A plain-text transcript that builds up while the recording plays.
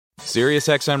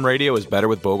SiriusXM Radio is better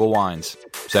with Bogle wines.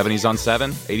 70s on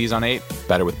 7, 80s on 8,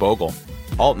 better with Bogle.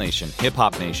 Alt Nation, Hip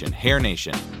Hop Nation, Hair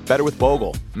Nation, better with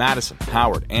Bogle. Madison,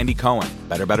 Howard, Andy Cohen,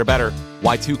 better, better, better.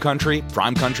 Y2 Country,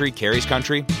 Prime Country, Carrie's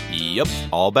Country, yep,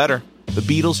 all better. The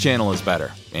Beatles channel is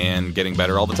better, and getting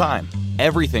better all the time.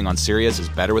 Everything on Sirius is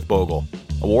better with Bogle.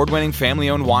 Award-winning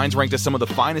family-owned wines ranked as some of the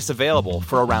finest available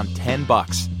for around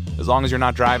 $10. As long as you're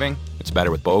not driving, it's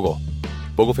better with Bogle.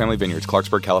 Bogle Family Vineyards,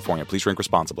 Clarksburg, California. Please drink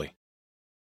responsibly.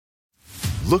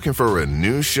 Looking for a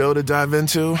new show to dive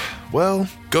into? Well,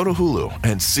 go to Hulu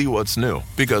and see what's new.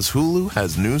 Because Hulu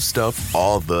has new stuff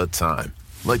all the time.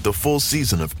 Like the full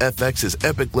season of FX's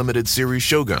epic limited series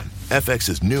Shogun.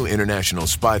 FX's new international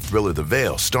spy thriller The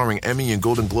Veil, starring Emmy and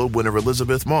Golden Globe winner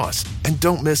Elizabeth Moss. And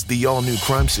don't miss the all-new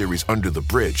crime series Under the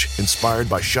Bridge, inspired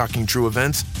by shocking true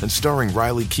events and starring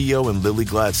Riley Keough and Lily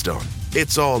Gladstone.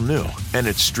 It's all new, and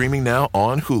it's streaming now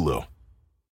on Hulu.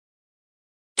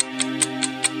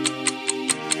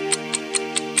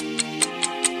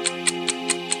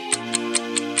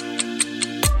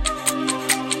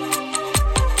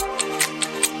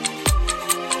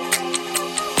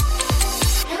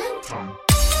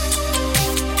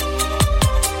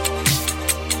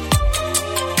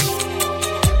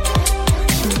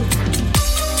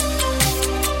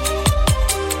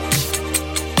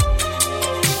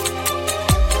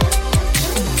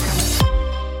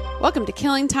 Welcome to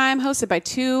Killing Time, hosted by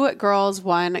Two Girls,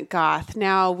 One Goth.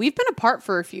 Now, we've been apart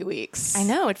for a few weeks. I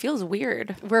know, it feels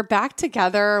weird. We're back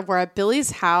together. We're at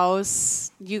Billy's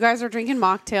house. You guys are drinking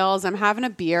mocktails. I'm having a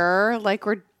beer. Like,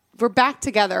 we're back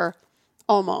together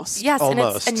almost. Yes,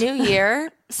 Almost. and it's a new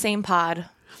year, same pod.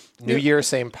 New Year,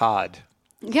 same pod.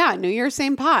 Yeah, New Year's,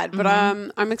 same pod. But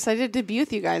I'm excited to be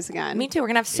with you guys again. Me too. We're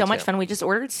going to have so much fun. We just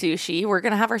ordered sushi. We're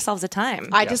going to have ourselves a time.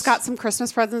 I just got some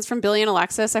Christmas presents from Billy and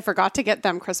Alexis. I forgot to get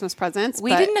them Christmas presents.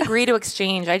 We didn't agree to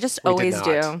exchange. I just always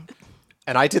do.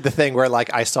 And I did the thing where,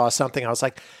 like, I saw something. I was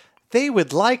like, they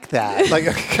would like that.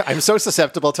 Like, I'm so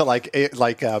susceptible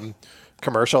to,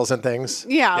 commercials and things.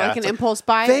 Yeah, like an impulse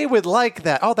buy. They would like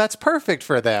that. Oh, that's perfect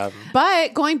for them.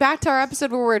 But going back to our episode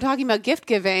where we were talking about gift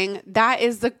giving, that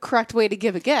is the correct way to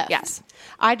give a gift. Yes.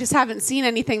 I just haven't seen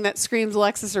anything that screams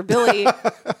Alexis or Billy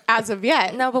as of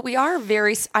yet. No, but I'm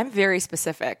very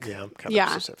specific. Yeah, I'm kind of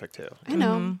specific too. I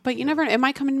know, but you never know. It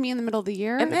might come to me in the middle of the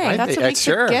year. It may. That's what makes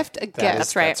a gift a gift.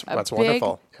 That's right. That's a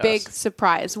wonderful. Big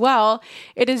surprise. Well,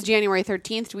 it is January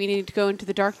 13th. Do we need to go into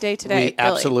the dark day today? We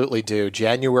absolutely do.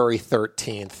 January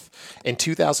 13th. In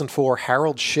 2004,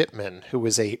 Harold Shipman, who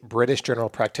was a British general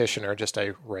practitioner, just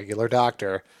a regular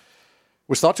doctor,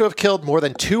 was thought to have killed more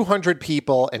than 200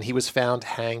 people, and he was found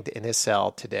hanged in his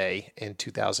cell today in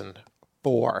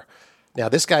 2004. Now,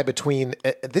 this guy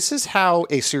this is how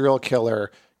a serial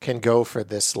killer can go for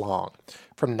this long.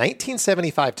 From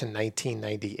 1975 to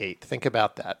 1998, think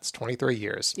about that. It's 23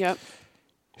 years. Yep.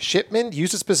 Shipman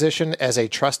used his position as a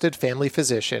trusted family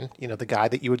physician, the guy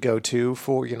that you would go to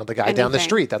for, the guy down the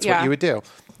street. That's what you would do.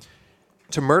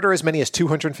 To murder as many as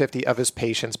 250 of his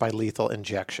patients by lethal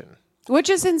injection. Which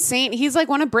is insane. He's like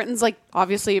one of Britain's,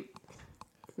 obviously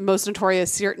most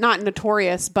notorious, not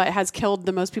notorious, but has killed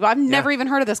the most people. I've never even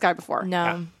heard of this guy before. No.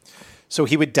 Yeah. So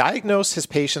he would diagnose his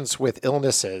patients with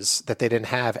illnesses that they didn't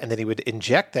have, and then he would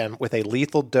inject them with a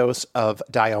lethal dose of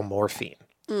diamorphine.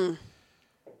 Mm.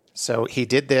 So he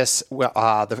did this.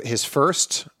 His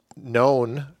first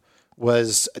known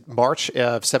was March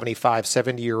of 75,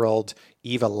 70-year-old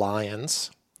Eva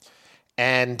Lyons.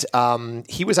 And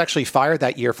he was actually fired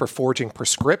that year for forging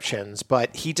prescriptions,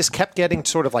 but he just kept getting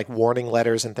sort of like warning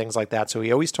letters and things like that. So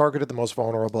he always targeted the most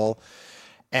vulnerable.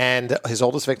 And his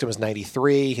oldest victim was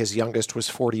 93. His youngest was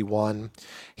 41.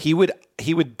 He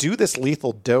would do this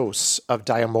lethal dose of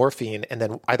diamorphine and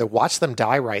then either watch them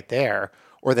die right there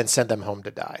or then send them home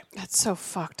to die. That's so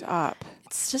fucked up.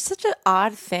 It's just such an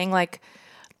odd thing. Like,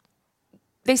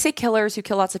 they say killers who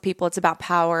kill lots of people, it's about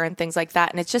power and things like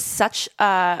that. And it's just such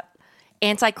a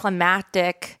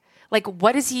anticlimactic. Like,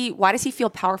 why does he feel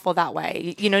powerful that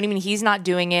way? You know what I mean? He's not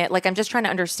doing it. Like, I'm just trying to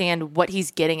understand what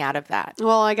he's getting out of that.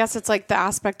 Well, I guess it's like the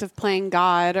aspect of playing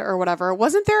God or whatever.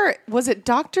 Was it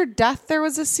Dr. Death? There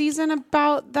was a season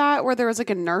about that where there was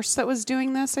like a nurse that was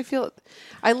doing this.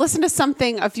 I listened to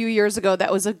something a few years ago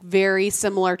that was very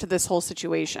similar to this whole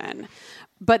situation.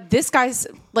 But this guy's,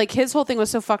 like, his whole thing was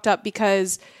so fucked up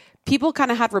because people kind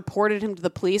of had reported him to the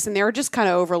police and they were just kind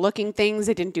of overlooking things.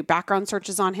 They didn't do background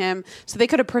searches on him. So they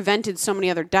could have prevented so many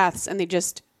other deaths and they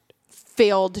just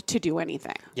failed to do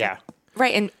anything. Yeah.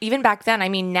 Right. And even back then, I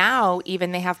mean, now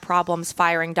even they have problems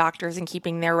firing doctors and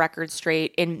keeping their records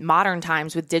straight in modern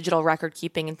times with digital record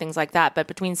keeping and things like that. But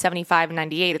between 75 and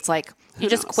 98, it's like you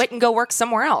just quit and go work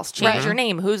somewhere else. Change your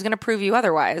name. Who's going to prove you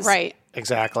otherwise? Right.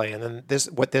 Exactly. And then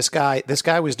this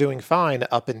guy was doing fine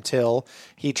up until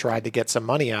he tried to get some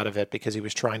money out of it because he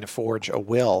was trying to forge a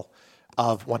will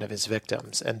of one of his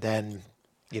victims. And then,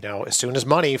 as soon as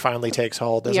money finally takes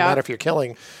hold, doesn't matter if you're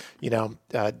killing,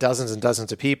 dozens and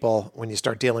dozens of people, when you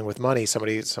start dealing with money,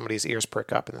 somebody's ears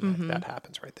prick up, and then that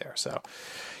happens right there. So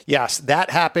yes, that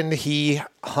happened. He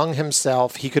hung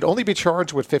himself. He could only be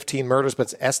charged with 15 murders, but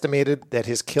it's estimated that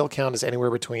his kill count is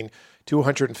anywhere between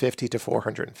 250 to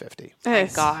 450. Oh my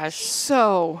gosh.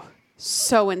 So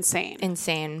insane.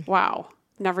 Insane. Wow.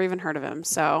 Never even heard of him.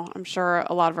 So I'm sure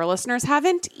a lot of our listeners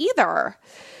haven't either.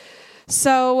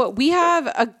 So we have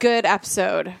a good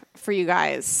episode for you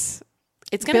guys.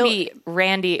 It's going to be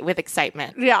randy with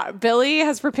excitement. Yeah, Billy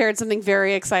has prepared something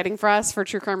very exciting for us for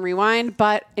True Crime Rewind.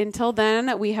 But until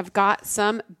then, we have got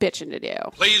some bitching to do.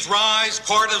 Please rise.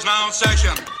 Court is now in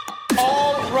session.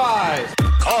 All rise.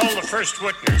 Call the first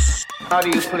witness. How do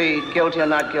you plead, guilty or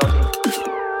not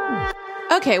guilty?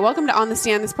 Okay, welcome to On the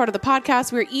Stand. This part of the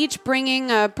podcast, we're each bringing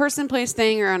a person, place,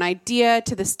 thing, or an idea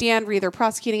to the stand. We're either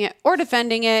prosecuting it or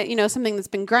defending it, something that's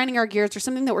been grinding our gears or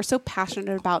something that we're so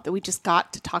passionate about that we just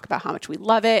got to talk about how much we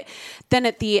love it. Then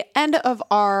at the end of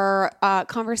our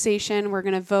conversation, we're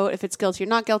going to vote if it's guilty or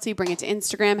not guilty, bring it to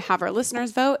Instagram, have our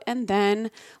listeners vote, and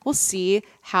then we'll see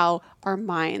how our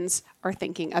minds are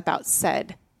thinking about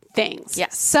said things.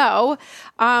 Yes. So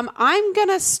I'm going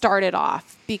to start it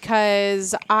off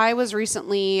because I was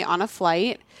recently on a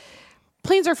flight.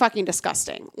 Planes are fucking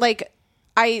disgusting.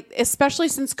 Especially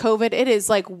since COVID, it is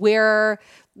like where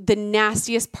the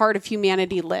nastiest part of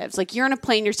humanity lives. Like you're in a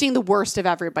plane, you're seeing the worst of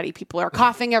everybody. People are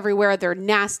coughing everywhere. They're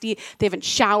nasty. They haven't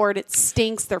showered. It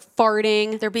stinks. They're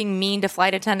farting. They're being mean to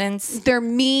flight attendants. They're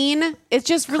mean. It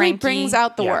just really Cranky. brings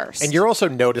out the worst. And you're also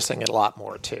noticing it a lot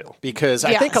more too, because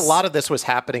I think a lot of this was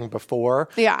happening before.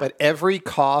 Yeah. But every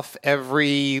cough,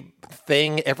 every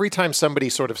time somebody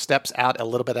sort of steps out a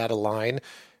little bit out of line,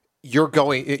 your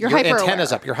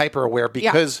antenna's up. You're hyper aware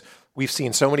because we've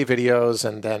seen so many videos,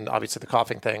 and then obviously the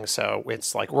coughing thing. So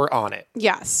it's like we're on it.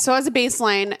 Yes. So as a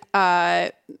baseline,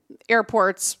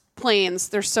 airports, planes,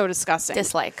 they're so disgusting.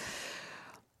 Dislike.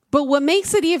 But what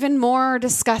makes it even more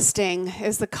disgusting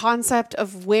is the concept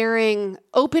of wearing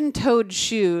open-toed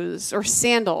shoes or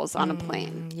sandals on a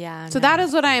plane. Yeah. So that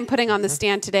is what I am putting on the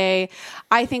stand today.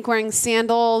 I think wearing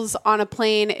sandals on a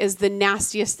plane is the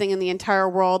nastiest thing in the entire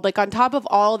world. Like on top of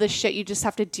all the shit you just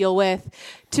have to deal with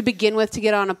to begin with to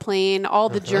get on a plane, all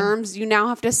the germs, you now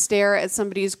have to stare at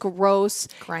somebody's gross,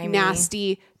 grimy,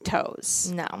 nasty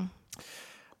toes. No.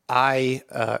 I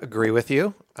agree with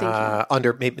you.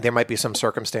 Maybe there might be some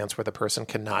circumstance where the person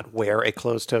cannot wear a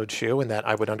closed-toed shoe, and that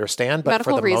I would understand. But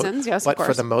Medical reasons, yes, of course.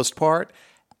 But for the most part,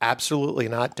 absolutely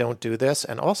not. Don't do this.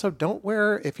 And also, don't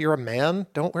wear, if you're a man,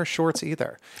 don't wear shorts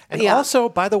either. And also,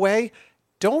 by the way,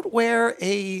 don't wear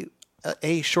a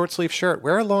short sleeve shirt.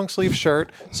 Wear a long sleeve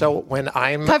shirt. So when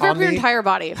I'm cover up your entire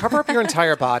body. Cover up your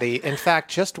entire body. In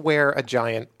fact, just wear a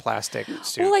giant plastic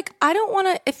suit. Well, I don't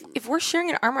want to. If we're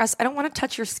sharing an armrest, I don't want to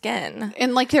touch your skin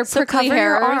And like their prickly cover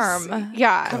hairs. your arm.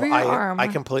 Yeah. Cover your arm. I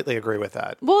completely agree with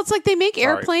that. Well, it's like they make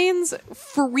airplanes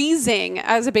freezing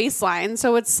as a baseline.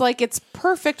 So it's like it's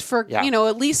perfect for,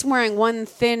 at least wearing one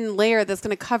thin layer that's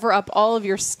going to cover up all of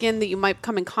your skin that you might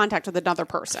come in contact with another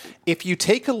person. If you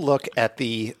take a look at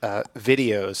the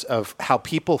videos of how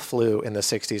people flew in the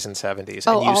 60s and 70s,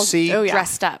 and you see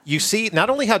dressed up. You see not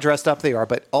only how dressed up they are,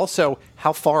 but also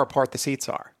how far apart the seats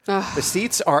are. The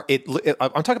seats are,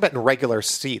 I'm talking about in regular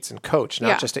seats in coach,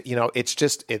 not just,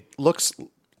 it looks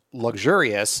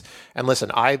luxurious. And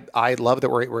listen, I love that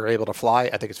we're able to fly.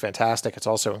 I think it's fantastic. It's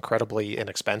also incredibly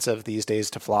inexpensive these days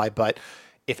to fly. But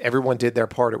if everyone did their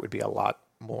part, it would be a lot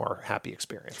more happy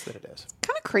experience than it is.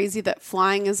 Kind of crazy that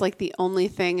flying is like the only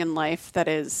thing in life that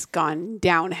has gone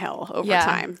downhill over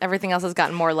time. Everything else has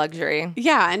gotten more luxury.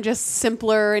 Yeah, and just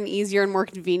simpler and easier and more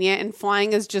convenient. And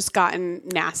flying has just gotten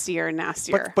nastier and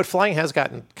nastier. But flying has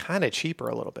gotten kind of cheaper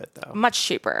a little bit, though. Much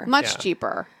cheaper. Much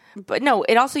cheaper. But no,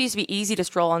 it also used to be easy to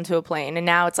stroll into a plane, and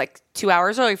now it's like 2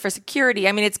 hours early for security.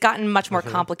 I mean, it's gotten much more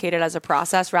complicated as a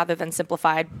process rather than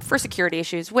simplified for security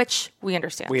issues, which we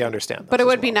understand. We understand. But it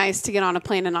would be nice to get on a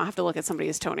plane and not have to look at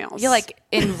somebody's toenails. Yeah,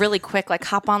 in really quick,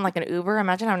 hop on like an Uber.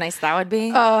 Imagine how nice that would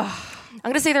be. I'm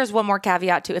going to say there's one more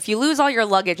caveat too. If you lose all your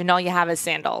luggage and all you have is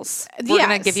sandals, we're going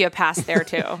to Yes. give you a pass there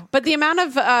too. But the amount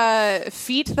of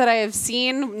feet that I have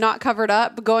seen not covered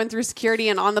up going through security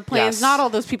and on the planes, Yes. not all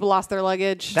those people lost their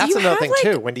luggage. That's you another have, thing like,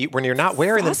 too. When you're not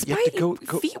wearing them, you have to Frostbite,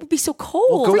 go feet would be so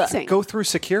cold. go through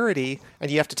security, and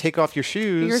you have to take off your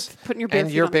shoes. You're putting your bare and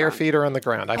feet your on the bare ground. feet are on the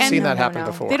ground. I've And- seen No, that no, happen no.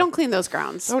 before. They don't clean those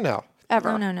grounds. Oh no.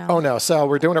 Ever. No. Oh no. So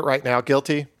we're doing it right now.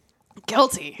 Guilty.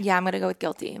 Guilty. Yeah, I'm going to go with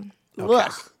guilty.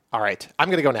 Ugh. All right. I'm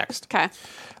going to go next. Okay.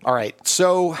 All right.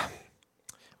 So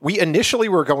we initially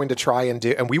were going to try and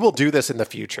do, and we will do this in the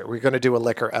future. We're going to do a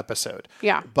liquor episode.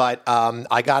 Yeah. But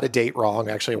I got a date wrong.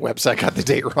 Actually, a website got the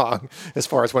date wrong as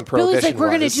far as when prohibition Billy's like, we're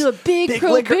going to was. do a big liquor.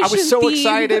 prohibition I was so theme.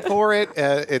 excited for it.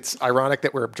 It's ironic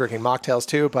that we're drinking mocktails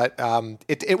too, but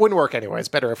it wouldn't work anyway. It's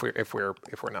better if we're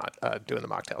not doing the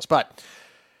mocktails. But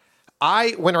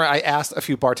when I asked a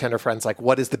few bartender friends, like,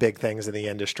 what is the big things in the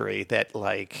industry that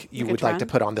like you would like to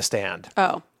trend? put on the stand?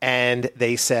 Oh. And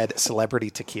they said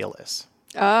celebrity tequilas.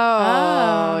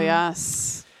 Oh,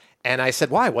 yes. And I said,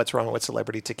 why? What's wrong with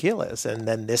celebrity tequilas? And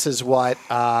then this is what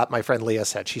my friend Leah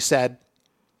said. She said,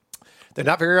 they're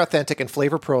not very authentic in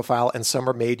flavor profile, and some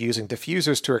are made using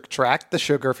diffusers to extract the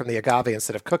sugar from the agave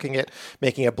instead of cooking it,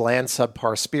 making a bland,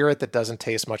 subpar spirit that doesn't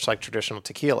taste much like traditional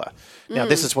tequila. Now,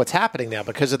 this is what's happening now.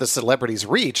 Because of the celebrity's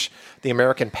reach, the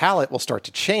American palate will start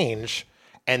to change,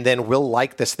 and then we'll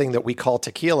like this thing that we call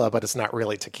tequila, but it's not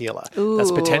really tequila.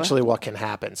 That's potentially what can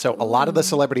happen. So a lot of the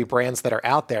celebrity brands that are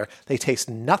out there, they taste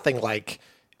nothing like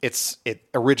it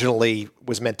originally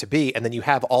was meant to be. And then you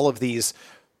have all of these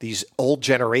old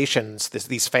generations,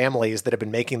 these families that have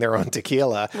been making their own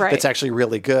tequila Right. that's actually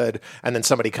really good. And then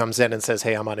somebody comes in and says,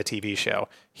 hey, I'm on a TV show.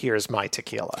 Here's my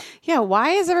tequila. Yeah, why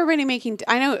is everybody making...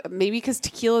 I know, maybe because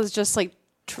tequila is just like...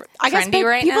 I guess Trendy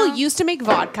right people now? used to make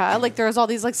vodka. Like there was all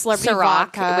these like celebrity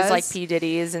Ciroc, vodkas. it was like P.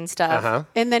 Diddy's and stuff. Uh-huh.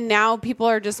 And then now people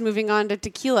are just moving on to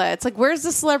tequila. It's like, where's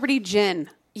the celebrity gin?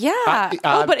 Yeah.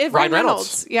 But if Ryan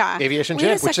Reynolds. Yeah. Aviation Wait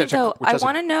Gin. a second, which though. I has a-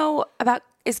 want to know about...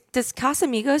 Does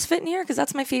Casamigos fit in here? Because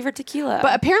that's my favorite tequila.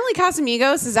 But apparently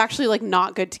Casamigos is actually like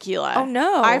not good tequila. oh,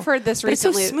 no. I've heard this But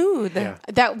recently. It's so smooth.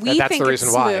 That we that's think the reason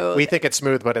it's why. smooth. We think it's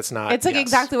smooth, but it's not. It's like Yes.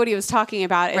 exactly what he was talking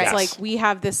about. It's Right. like Yes. we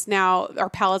have this now,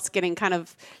 our palate's getting kind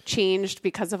of changed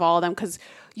because of all of them. Because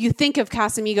you think of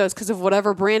Casamigos because of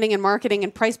whatever branding and marketing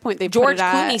and price point they George put it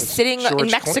at. Clooney sitting George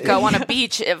in Mexico Clooney. on a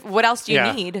beach. What else do you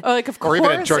Yeah. need? Oh, like, of Or course,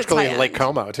 even at George it's Clooney in high-end. Lake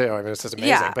Como, too. I mean, this is amazing.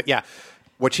 Yeah. But yeah,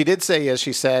 what she did say is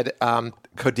she said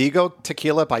Código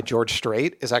Tequila by George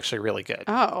Strait is actually really good.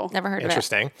 Oh, Never heard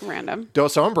Interesting. random.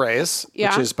 Dos Hombres,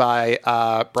 Yeah. which is by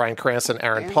Bryan Cranston,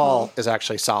 Aaron Paul, is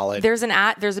actually solid. of it. There's an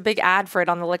ad. There's a big ad for it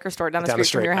on the liquor store down the Down the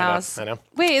street from your I know, house. I know.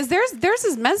 Wait, is theirs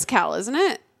is mezcal, isn't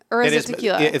it? Or is it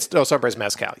tequila? It's Dos Hombres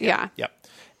Mezcal. Yeah. Yep.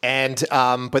 And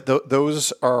but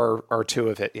those are two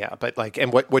of it. Yeah. But like,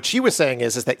 and what she was saying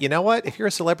is that, you know what? If you're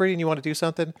a celebrity and you want to do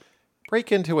something,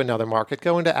 break into another market.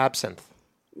 Go into absinthe.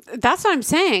 That's what I'm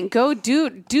saying. Go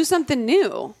do something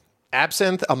new.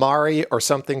 Absinthe, Amari, or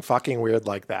something fucking weird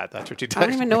like that. That's what you do. I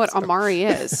don't even know what Amari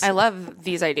is. I love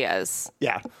these ideas.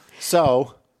 Yeah.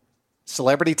 So,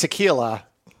 celebrity tequila,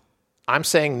 I'm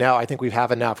saying no. I think we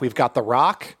have enough. We've got The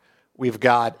Rock. We've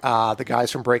got the guys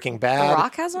from Breaking Bad. The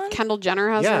Rock has one? Kendall Jenner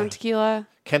has Yeah. her own tequila.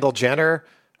 Kendall Jenner.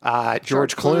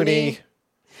 George Clooney.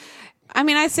 I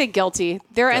mean, I say guilty.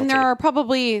 And there are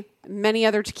probably many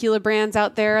other tequila brands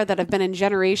out there that have been in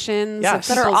generations Yes.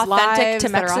 of That are people's authentic lives, to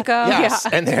that are Mexico. Yes.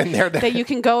 Yeah. And they're that you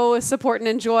can go support and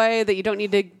enjoy, that you don't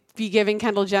need to be giving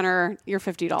Kendall Jenner your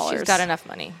 $50. She's got enough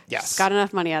money. yes. She's got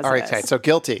enough money as All it right, is. okay. So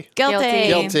guilty. Guilty.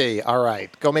 Guilty. All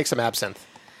right. Go make some absinthe.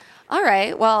 All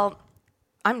right. Well,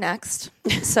 I'm next.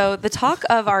 So the talk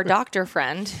of our doctor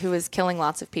friend who is killing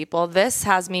lots of people. This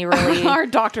has me really Our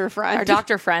doctor friend. our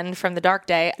doctor friend from the dark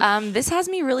day. This has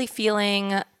me really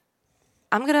feeling.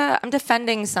 I'm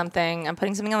defending something. I'm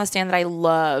putting something on the stand that I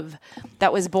love.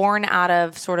 That was born out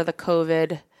of sort of the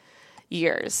COVID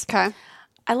years. Okay.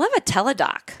 I love a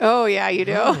teledoc. Oh, yeah, you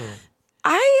do.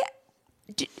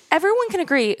 Everyone can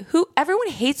agree. Everyone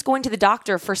hates going to the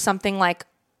doctor for something like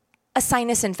a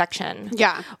sinus infection.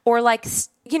 Yeah. Or like,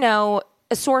 a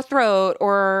sore throat,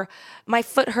 or my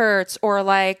foot hurts, or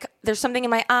like there's something in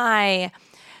my eye.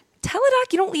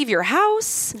 Teledoc, you don't leave your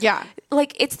house. Yeah.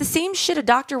 Like, it's the same shit a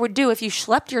doctor would do if you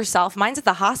schlepped yourself. Mine's at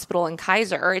the hospital in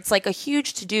Kaiser. It's like a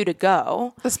huge to-do to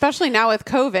go. Especially now with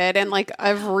COVID and like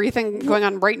everything going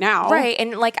on right now. Right.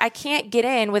 And like, I can't get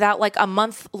in without like a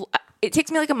month. It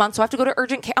takes me like a month, so I have to go to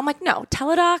urgent care. I'm like, no,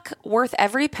 Teledoc, worth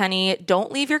every penny.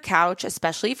 Don't leave your couch,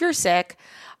 especially if you're sick.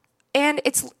 And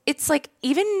it's like,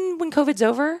 even when COVID's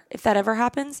over, if that ever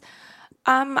happens,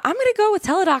 I'm going to go with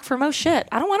Teledoc for most shit.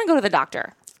 I don't want to go to the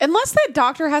doctor. Unless that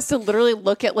doctor has to literally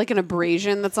look at like an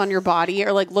abrasion that's on your body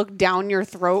or like look down your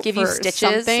throat, Give for you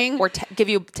stitches something. or give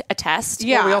you a test.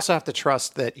 Yeah. Well, we also have to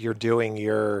trust that you're doing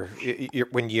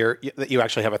that you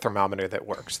actually have a thermometer that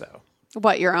works, though.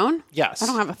 What, your own? Yes. I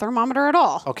don't have a thermometer at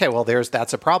all. Okay, well,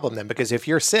 that's a problem then, because if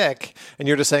you're sick and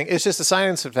you're just saying it's just a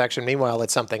sinus infection, meanwhile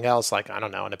it's something else, like, I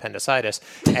don't know, an appendicitis,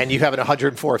 and you have an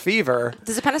 104 fever.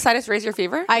 Does appendicitis raise your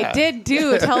fever? I did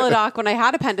do a Teladoc when I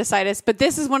had appendicitis, but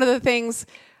this is one of the things.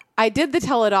 I did the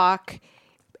Teladoc,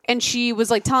 and she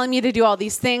was like telling me to do all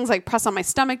these things, like press on my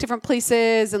stomach different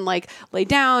places and like lay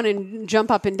down and jump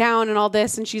up and down and all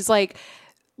this. And she's like,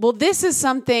 well, this is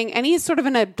something, any sort of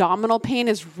an abdominal pain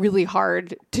is really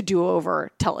hard to do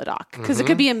over Teladoc because it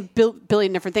could be in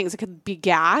billion different things. It could be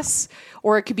gas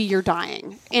or it could be you're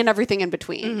dying and everything in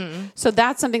between. So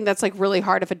that's something that's like really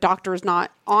hard if a doctor is not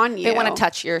on you. They want to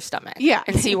touch your stomach. Yeah.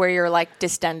 And see where you're like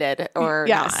distended or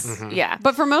Yes. not. Yeah.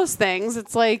 But for most things,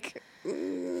 it's like,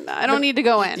 I don't need to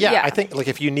go in. Yeah, Yeah. I think like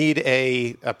if you need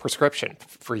a prescription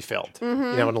refilled,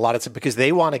 and a lot of because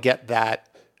they want to get that.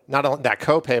 Not only that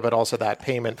copay, but also that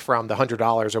payment from the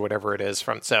 $100 or whatever it is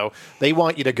from. So they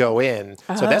want you to go in.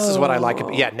 So this is what I like.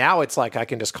 Yeah, now it's like I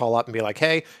can just call up and be like,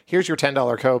 "Hey, here's your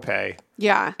 $10 copay."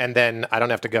 Yeah. And then I don't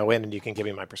have to go in, and you can give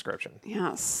me my prescription.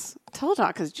 Yes.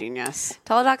 Teladoc is genius.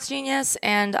 Teladoc's genius,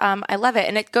 and I love it.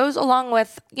 And it goes along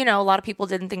with, a lot of people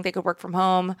didn't think they could work from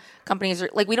home. Companies are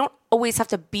like, we don't always have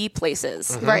to be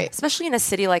places. Right. Especially in a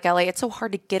city like LA. It's so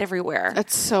hard to get everywhere.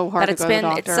 It's so hard to it's go to the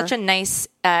doctor. It's such a nice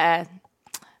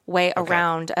way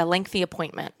around a lengthy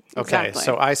appointment. Okay, Exactly.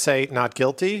 so I say not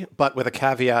guilty, but with a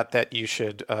caveat that you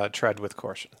should tread with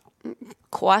caution.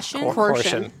 Caution?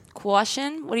 Coercion.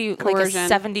 Caution? What are you, like a Coercion.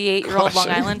 78-year-old Long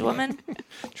Island woman?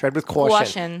 Tread with caution.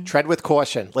 Caution. Tread with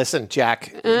caution. Listen,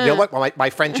 Jack. You know what? My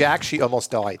friend Jack, she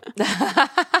almost died.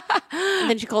 And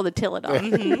then she called it Teladoc.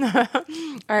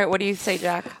 All right, what do you say,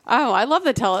 Jack? Oh, I love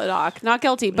the Teladoc. Not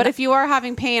guilty. But if you are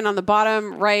having pain on the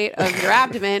bottom right of your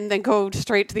abdomen, then go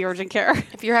straight to the urgent care.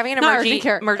 If you're having an Not urgent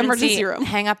care, emergency room.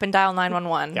 hang up and dial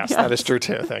 911. Yes, that is true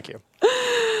too. Thank you.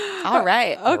 All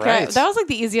right. Okay. right. That was like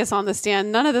the easiest on the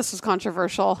stand. None of this was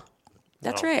controversial.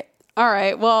 That's right. All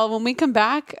right. Well, when we come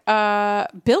back,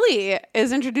 Billy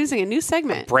is introducing a new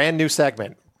segment. Brand new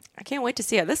segment. I can't wait to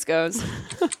see how this goes.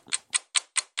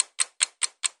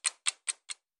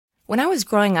 When I was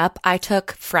growing up, I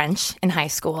took French in high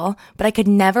school, but I could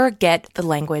never get the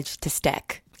language to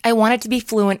stick. I wanted to be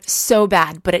fluent so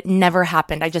bad, but it never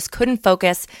happened. I just couldn't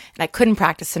focus and I couldn't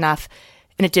practice enough,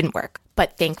 and it didn't work.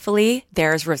 But thankfully,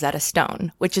 there's Rosetta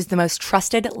Stone, which is the most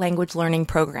trusted language learning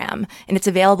program, and it's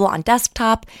available on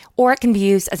desktop, or it can be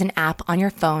used as an app on your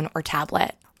phone or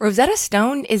tablet. Rosetta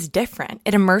Stone is different.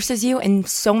 It immerses you in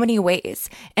so many ways.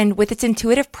 And with its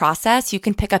intuitive process, you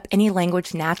can pick up any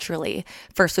language naturally.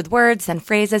 First with words, then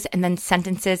phrases, and then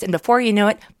sentences. And before you know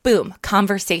it, boom,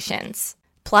 conversations.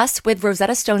 Plus, with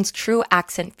Rosetta Stone's True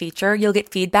Accent feature, you'll get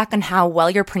feedback on how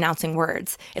well you're pronouncing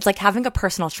words. It's like having a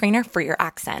personal trainer for your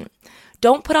accent.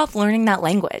 Don't put off learning that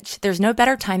language. There's no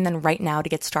better time than right now to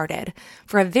get started.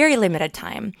 For a very limited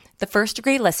time, the First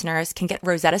Degree listeners can get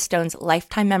Rosetta Stone's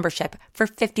lifetime membership for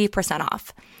 50%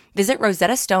 off. Visit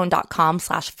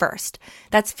rosettastone.com/first.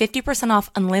 That's 50% off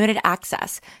unlimited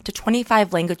access to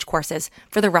 25 language courses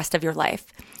for the rest of your life.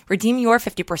 Redeem your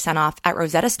 50% off at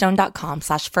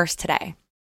rosettastone.com/first today.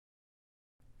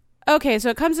 Okay, so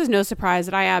it comes as no surprise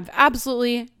that I have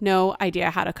absolutely no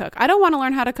idea how to cook. I don't want to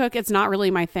learn how to cook. It's not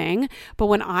really my thing. But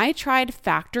when I tried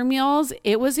Factor meals,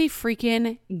 it was a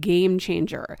freaking game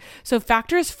changer. So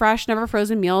Factor's fresh, never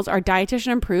frozen meals are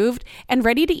dietitian approved and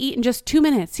ready to eat in just 2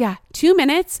 minutes. Yeah, 2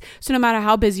 minutes. So no matter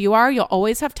how busy you are, you'll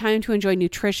always have time to enjoy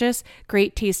nutritious,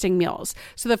 great tasting meals.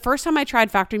 So the first time I tried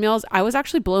Factor meals, I was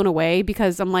actually blown away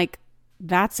because I'm like,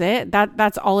 that's it.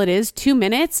 That's all it is. 2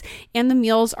 minutes. And the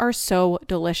meals are so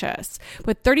delicious.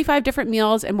 With 35 different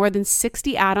meals and more than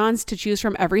 60 add-ons to choose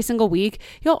from every single week,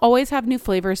 you'll always have new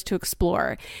flavors to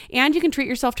explore. And you can treat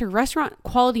yourself to restaurant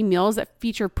quality meals that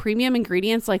feature premium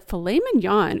ingredients like filet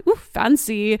mignon, ooh,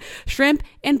 fancy, shrimp,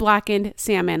 and blackened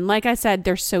salmon. Like I said,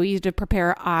 they're so easy to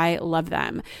prepare. I love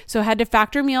them. So head to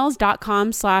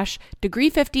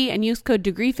factormeals.com/degree50 and use code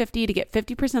degree50 to get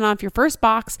 50% off your first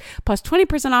box plus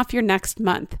 20% off your next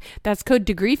month. That's code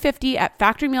degree50 at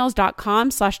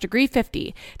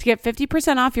factormeals.com/degree50 to get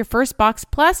 50% off your first box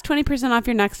plus 20% off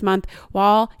your next month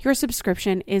while your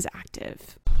subscription is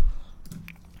active.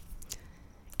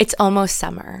 It's almost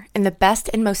summer, and the best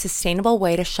and most sustainable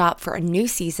way to shop for a new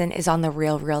season is on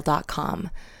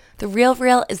therealreal.com. The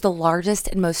RealReal is the largest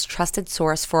and most trusted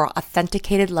source for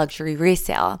authenticated luxury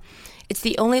resale. It's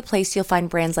the only place you'll find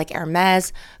brands like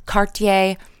Hermes,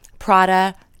 Cartier,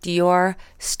 Prada, Dior,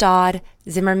 Staud,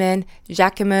 Zimmermann,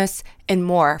 Jacquemus, and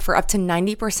more for up to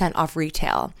 90% off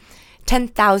retail.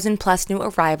 10,000 plus new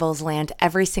arrivals land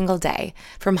every single day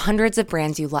from hundreds of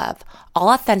brands you love, all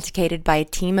authenticated by a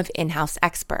team of in-house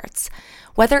experts.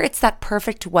 Whether it's that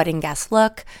perfect wedding guest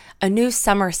look, a new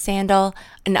summer sandal,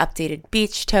 an updated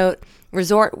beach tote,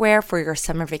 resort wear for your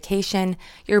summer vacation,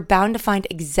 you're bound to find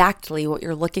exactly what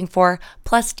you're looking for,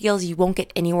 plus deals you won't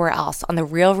get anywhere else on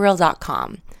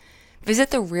therealreal.com. Visit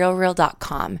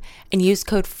therealreal.com and use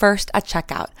code FIRST at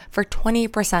checkout for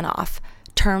 20% off.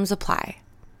 Terms apply.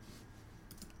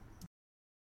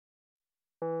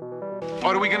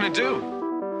 What are we gonna do?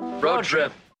 Road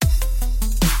trip.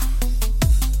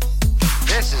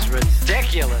 This is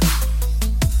ridiculous.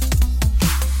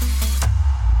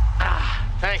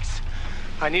 Thanks.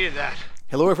 I needed that.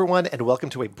 Hello, everyone, and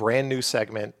welcome to a brand new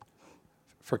segment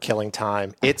for Killing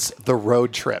Time. It's the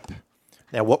road trip.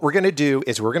 Now, what we're going to do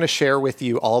is we're going to share with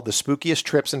you all the spookiest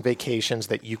trips and vacations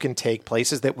that you can take,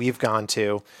 places that we've gone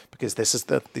to, because these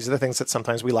are the things that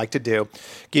sometimes we like to do.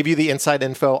 Give you the inside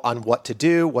info on what to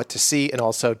do, what to see, and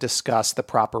also discuss the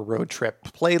proper road trip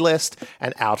playlist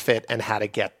and outfit and how to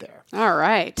get there. All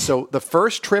right. So the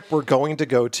first trip we're going to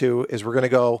go to is we're going to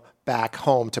go back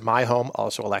home to my home,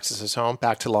 also Alexis's home,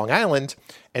 back to Long Island,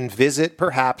 and visit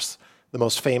perhaps the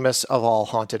most famous of all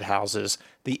haunted houses,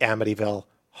 the Amityville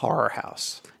Horror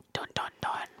House. Dun, dun,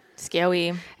 dun.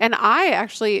 Scary. And I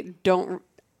actually don't,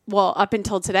 well, up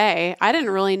until today, I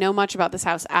didn't really know much about this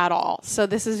house at all. So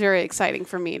this is very exciting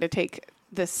for me to take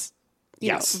this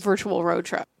you know, virtual road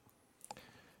trip.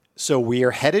 So we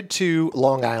are headed to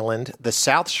Long Island, the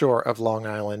South Shore of Long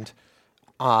Island,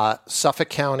 Suffolk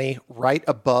County, right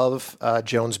above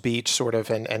Jones Beach, sort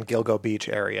of, and Gilgo Beach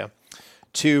area,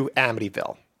 to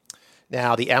Amityville.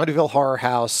 Now, the Amityville Horror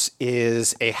House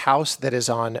is a house that is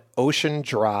on Ocean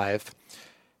Drive.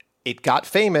 It got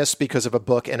famous because of a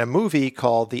book and a movie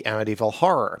called The Amityville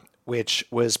Horror, which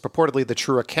was purportedly the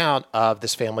true account of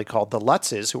this family called the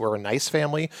Lutzes, who were a nice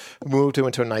family, who moved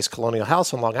into a nice colonial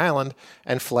house on Long Island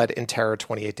and fled in terror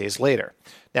 28 days later.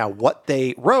 Now, what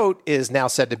they wrote is now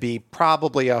said to be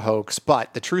probably a hoax,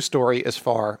 but the true story is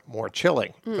far more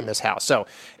chilling from this house. So,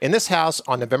 in this house,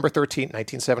 on November 13th,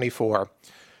 1974,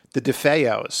 the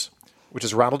DeFeos, which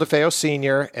is Ronald DeFeo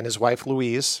Sr. and his wife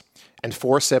Louise, and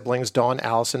four siblings, Dawn,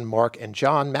 Allison, Mark, and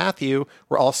John Matthew,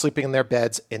 were all sleeping in their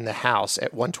beds in the house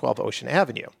at 112 Ocean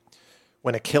Avenue,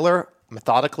 when a killer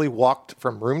methodically walked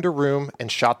from room to room and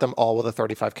shot them all with a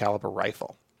 .35 caliber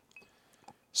rifle.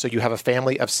 So you have a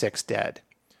family of 6 dead.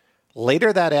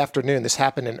 Later that afternoon, this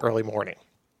happened in early morning.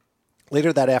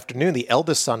 Later that afternoon, the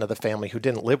eldest son of the family, who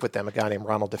didn't live with them, a guy named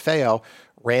Ronald DeFeo,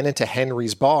 ran into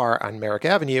Henry's Bar on Merrick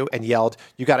Avenue and yelled,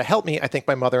 "You got to help me. I think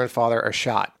my mother and father are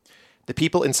shot." The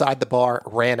people inside the bar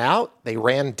ran out. They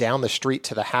ran down the street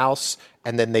to the house,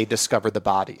 and then they discovered the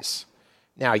bodies.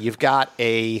 Now, you've got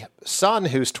a son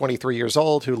who's 23 years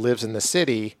old who lives in the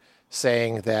city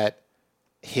saying that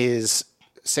his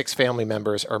 6 family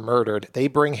members are murdered. They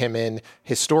bring him in.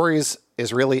 His story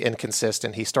is really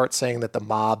inconsistent. He starts saying that the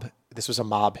mob, this was a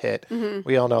mob hit. Mm-hmm.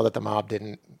 We all know that the mob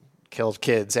didn't kill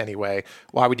kids anyway.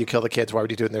 Why would you kill the kids? Why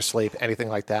would you do it in their sleep? Anything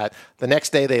like that. The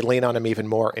next day, they lean on him even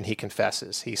more, and he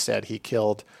confesses. He said he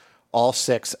killed all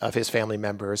 6 of his family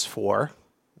members for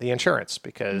the insurance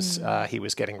because he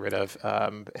was getting rid of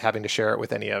having to share it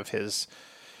with any of his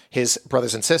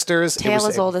brothers and sisters. Tale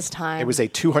as old as time. It was a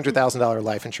 $200,000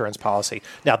 life insurance policy.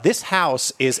 Now, this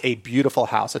house is a beautiful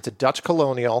house. It's a Dutch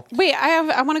colonial. Wait,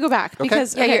 I want to go back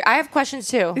because I have questions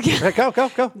too.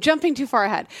 Go. Jumping too far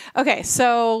ahead. Okay,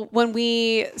 so when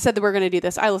we said that we are going to do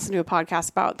this, I listened to a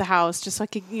podcast about the house just so I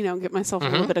could, get myself a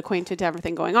little bit acquainted to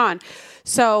everything going on.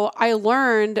 So I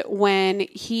learned when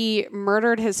he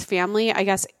murdered his family, I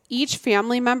guess each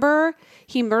family member,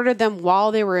 he murdered them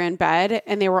while they were in bed,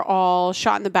 and they were all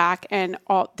shot in the back, and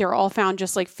they were all found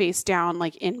just like face down,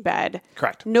 like in bed.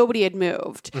 Correct. Nobody had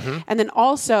moved. And then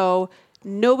also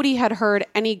nobody had heard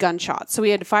any gunshots. So we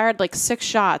had fired like 6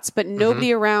 shots, but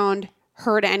nobody around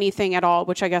heard anything at all,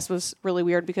 which I guess was really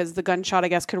weird because the gunshot, I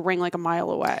guess, could ring like a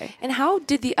mile away. And how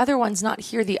did the other ones not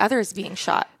hear the others being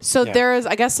shot? So there is,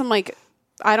 I guess, some like,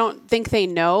 I don't think they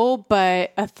know,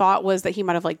 but a thought was that he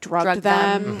might have like drugged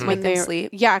them when they sleep.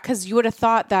 Yeah, because you would have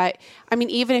thought that, I mean,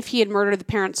 even if he had murdered the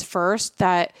parents first,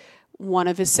 that one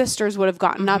of his sisters would have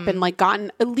gotten up and like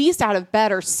gotten at least out of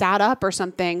bed or sat up or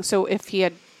something. So if he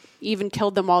had even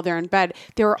killed them while they're in bed.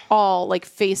 They were all like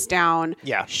face down,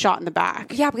 shot in the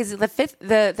back. Yeah, because the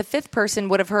fifth person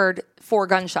would have heard 4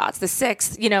 gunshots. The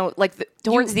sixth,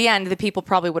 towards the end, the people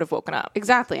probably would have woken up.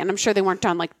 Exactly, and I'm sure they weren't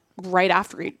done like right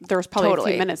after. There was probably a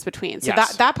few minutes between. So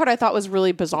that part I thought was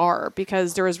really bizarre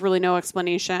because there was really no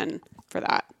explanation for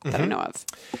that I know of.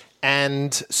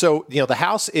 And so, the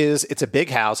house it's a big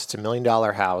house. It's $1 million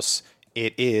house.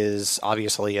 It is,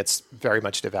 obviously, it's very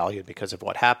much devalued because of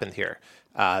what happened here.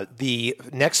 The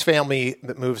next family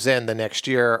that moves in the next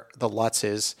year, the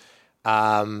Lutzes,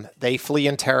 they flee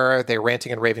in terror. They're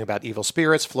ranting and raving about evil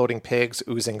spirits, floating pigs,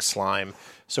 oozing slime.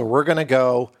 So we're going to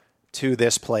go to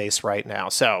this place right now.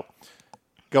 So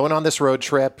going on this road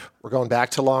trip, we're going back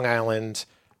to Long Island.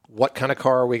 What kind of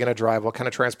car are we going to drive? What kind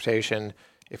of transportation?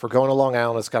 If we're going to Long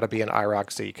Island, it's got to be an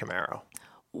IROC Z Camaro.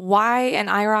 Why an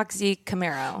IROC Z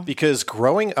Camaro? Because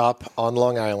growing up on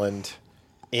Long Island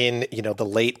in the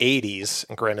late 80s,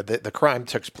 and granted the crime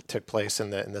took place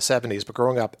in the 70s, but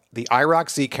growing up, the IROC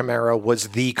Z Camaro was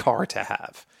the car to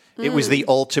have. It was the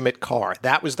ultimate car.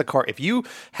 That was the car. If you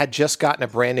had just gotten a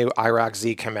brand new IROC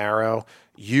Z Camaro,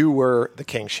 you were the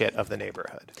king shit of the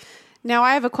neighborhood. Now,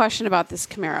 I have a question about this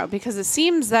Camaro because it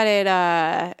seems that it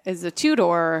is a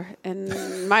 2-door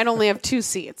and might only have 2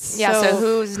 seats. Yeah, so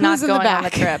who's not in going the back? on the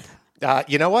trip?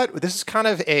 You know what? This is kind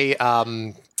of a,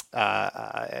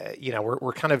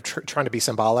 we're kind of trying to be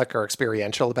symbolic or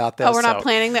experiential about this. Oh, we're not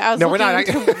planning that. I was No, we're not.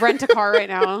 to rent a car right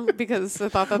now because I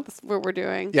thought that's what we're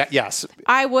doing. Yeah. Yes.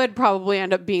 I would probably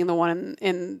end up being the one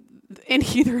in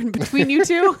either in between you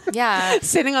two. Yeah.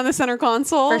 Sitting on the center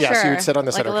console. For Yes, sure. you would sit on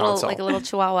the center console. Like a little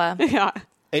chihuahua. Yeah.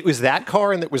 It was that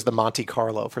car, and it was the Monte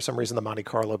Carlo. For some reason, the Monte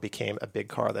Carlo became a big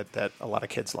car that a lot of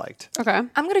kids liked. Okay.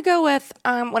 I'm going to go with,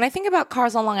 when I think about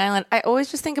cars on Long Island, I always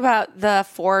just think about the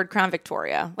Ford Crown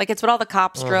Victoria. Like, it's what all the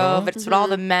cops drove. It's what all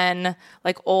the men,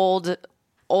 like old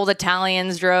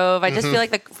Italians drove. I just feel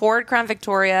like the Ford Crown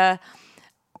Victoria,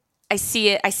 I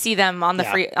see them on the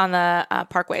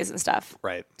parkways and stuff.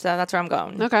 Right. So that's where I'm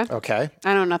going. Okay.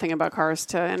 I know nothing about cars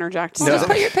to interject. Well,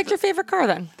 just pick your favorite car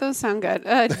then. Those sound good.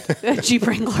 A Jeep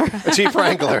Wrangler. A Jeep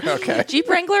Wrangler. Okay. Jeep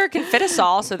Wrangler can fit us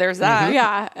all, so there's that.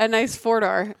 Yeah, a nice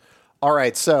 4-door. All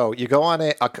right. So you go on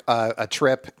a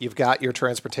trip. You've got your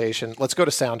transportation. Let's go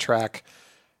to soundtrack.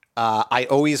 I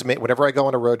always make, whenever I go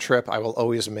on a road trip, I will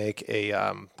always make a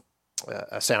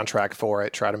soundtrack for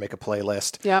it. Try to make a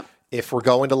playlist. Yep. If we're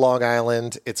going to Long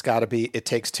Island, it's got to be It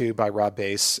Takes Two by Rob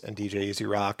Bass and DJ Easy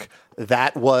Rock.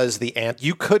 That was the anthem.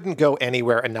 You couldn't go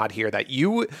anywhere and not hear that.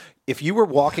 If you were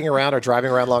walking around or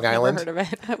driving around Long Island, Never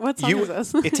heard of it. What song is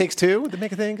this? It Takes Two to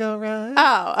make a thing go right.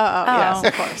 Oh, yes,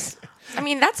 of course. I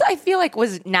mean, I feel like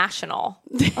was national.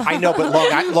 I know, but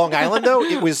Long Island though,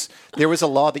 there was a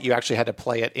law that you actually had to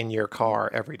play it in your car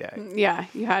every day. Yeah,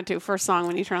 you had to for a song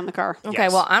when you turn on the car. Okay,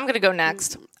 Yes. well, I'm going to go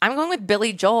next. I'm going with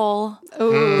Billy Joel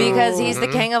because he's the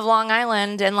king of Long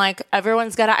Island, and like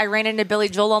everyone's got I ran into Billy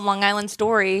Joel on Long Island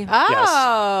Story.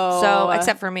 Oh. So,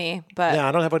 except for me, but Yeah,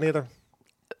 I don't have one either.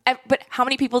 But how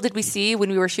many people did we see when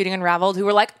we were shooting Unraveled who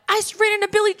were like, I just ran into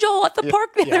Billy Joel at the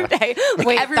park the other day?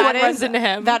 Like, everyone runs into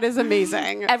him. That is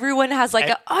amazing. Everyone has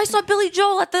like, I saw Billy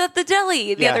Joel at the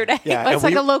deli the other day. Yeah. It's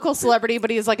like a local celebrity,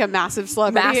 but he's like a massive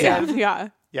celebrity. Massive. Yeah.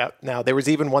 Yeah. Now there was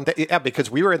even one thing. Yeah, because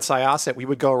we were in Syosset, we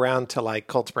would go around to like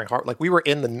Cold Spring Harbor. Like we were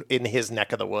in his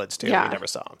neck of the woods too. Yeah. We never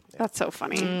saw him. Yeah. That's so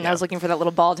funny. I was looking for that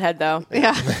little bald head though.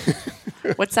 Yeah.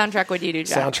 What soundtrack would you do,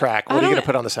 Jack? Soundtrack. What are you going to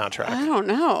put on the soundtrack? I don't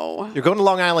know. You're going to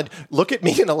Long Island. Look at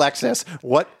me and Alexis.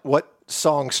 What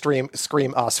song scream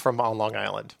us from on Long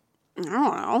Island? I don't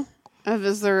know.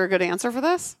 Is there a good answer for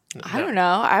this? I don't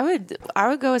know. I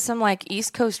would go with some like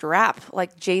East Coast rap,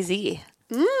 like Jay-Z.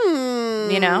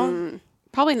 You know?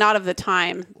 Probably not of the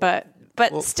time, but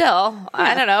still,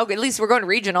 I don't know. At least we're going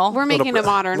regional. we're making it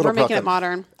modern. little We're making it Brooklyn.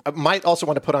 modern. I might also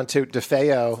want to put on too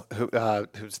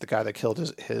DeFeo, who's the guy that killed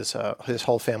his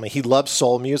whole family. He loves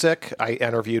soul music. I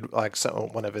interviewed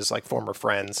one of his like former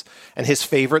friends, and his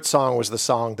favorite song was the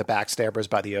song "The Backstabbers"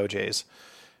 by the OJs.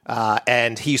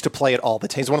 And he used to play it all the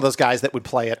time. He's one of those guys that would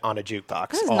play it on a jukebox.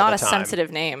 This is all not the a time.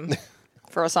 sensitive name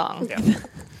for a song. Yeah.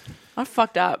 I'm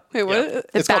fucked up. Wait, what? Yeah.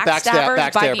 The It's called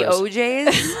Backstabbers by the Backstabbers.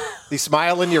 OJs. They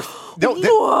smile in your. No,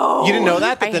 you didn't know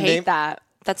that. I hate that.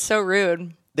 That's so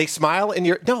rude. They smile in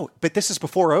your. No, but this is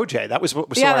before OJ. That was what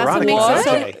was Yeah, so that's what ironic. makes about it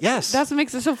so- OJ. Yes, That's what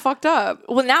makes it so fucked up.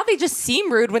 Well, now they just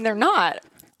seem rude when they're not.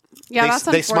 Yeah, that's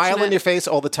they smile in unfortunate. your face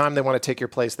all the time. They want to take your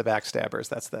place. The Backstabbers.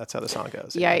 That's how the song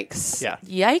goes. Yikes. Yeah.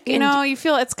 Yike. You know, you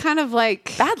feel it's kind of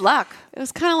like bad luck. It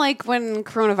was kind of like when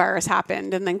coronavirus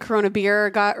happened and then Corona beer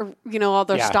got, all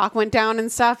their Yeah. stock went down and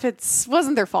stuff. It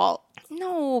wasn't their fault. No,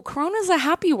 No, Corona's a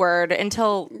happy word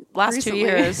until last Recently. 2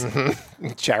 years.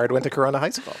 Jared went to Corona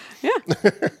High School. Yeah.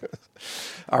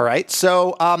 All right.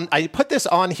 So I put this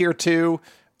on here too.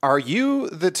 Are you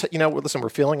listen, we're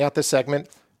filling out this segment.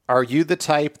 Are you the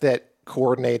type that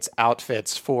coordinates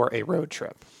outfits for a road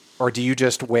trip? Or do you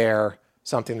just wear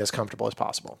something as comfortable as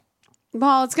possible?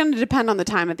 Well, it's going to depend on the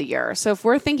time of the year. So if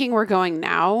we're thinking we're going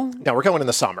now, No, we're going in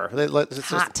the summer.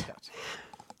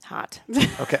 Hot.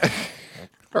 Okay.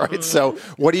 All right. So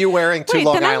what are you wearing to wait,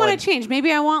 Long then I Island? want to change.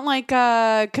 Maybe I want like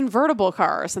a convertible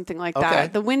car or something like Okay.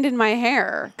 that. The wind in my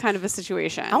hair kind of a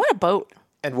situation. I want a boat.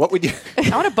 And what would you? I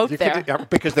want a boat you there. could,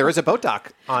 because there is a boat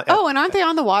dock. And aren't they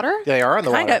on the water? they are on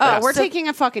the Kinda. water. Oh, yes. we're taking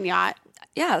a fucking yacht.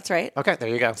 Yeah, that's right. Okay, there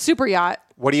you go. Super yacht.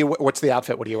 What's the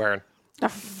outfit? What are you wearing? A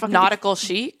fucking Nautical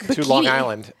chic. To Long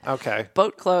Island. Okay.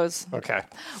 Boat clothes. Okay.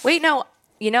 Wait, no.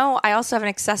 I also have an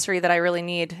accessory that I really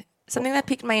need. Something that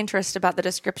piqued my interest about the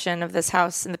description of this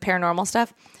house and the paranormal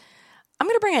stuff. I'm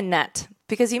going to bring a net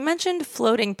because you mentioned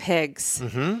floating pigs.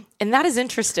 Mm-hmm. And that is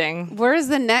interesting. Where does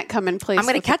the net come in place? I'm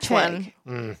going to with the catch pig?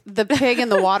 one. The pig in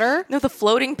the water? No, the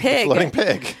floating pig. Floating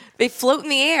pig. They float in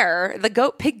the air.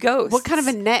 The pig ghosts. What kind of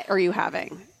a net are you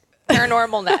having?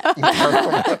 paranormal net?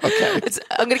 Okay.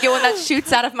 I'm going to get one that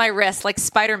shoots out of my wrist like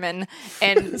Spider-Man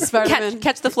and Spider-Man.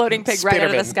 catch the floating pig right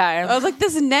out of the sky. I was like,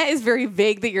 this net is very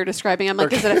vague that you're describing. I'm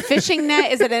like, is it a fishing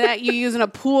net? Is it a net you use in a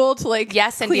pool to like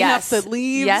Yes and clean yes. up the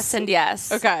leaves? Yes and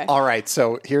yes. Okay. All right.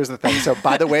 So here's the thing. So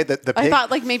by the way, the I pig.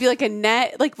 thought like maybe like a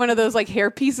net, like one of those like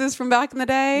hair pieces from back in the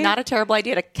day. Not a terrible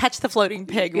idea to catch the floating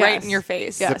pig right Yes. in your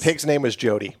face. Yes. The pig's name was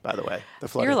Jody, by the way. The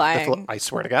floating, You're lying. I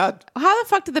swear to God. How the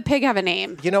fuck did the pig have a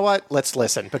name? You know what? Let's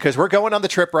listen because we're going on the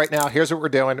trip right now. Here's what we're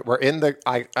doing. We're in the.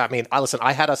 Listen.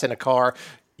 I had us in a car.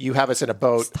 You have us in a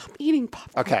boat. Stop eating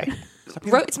popcorn. Okay.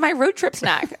 It's my road trip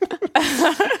snack.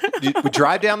 We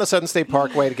drive down the Southern State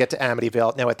Parkway to get to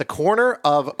Amityville. Now, at the corner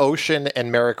of Ocean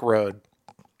and Merrick Road,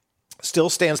 still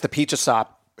stands the pizza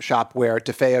shop where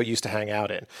DeFeo used to hang out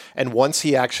in. And once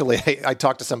he actually, I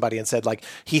talked to somebody and said, like,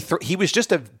 he was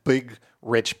just a big,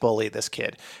 rich bully, this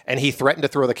kid. And he threatened to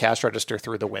throw the cash register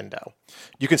through the window.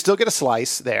 You can still get a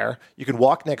slice there. You can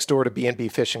walk next door to B&B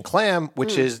Fish and Clam,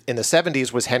 which is, in the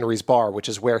 70s, was Henry's Bar, which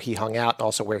is where he hung out and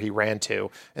also where he ran to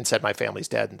and said, my family's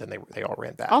dead. And then they all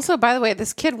ran back. Also, by the way,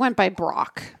 this kid went by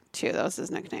Brock too. That was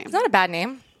his nickname. It's not a bad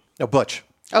name. No, Butch.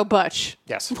 Oh, Butch.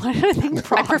 Yes. Why did I think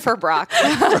Brock? I prefer Brock.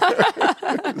 Where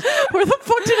the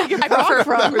fuck did I get Brock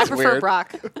from? I prefer weird.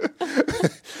 Brock.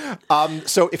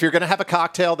 So if you're going to have a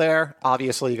cocktail there,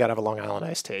 obviously you got to have a Long Island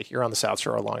iced tea. You're on the South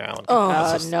Shore of Long Island. Oh,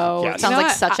 no. yes. Sounds You know like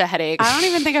what? such a headache. I don't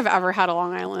even think I've ever had a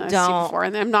Long Island iced tea Don't. before,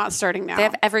 and I'm not starting now. They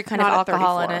have every kind of Not at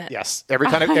alcohol in 34. it. Yes. Every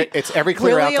kind of it's every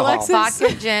clear Really, alcohol. Alexis?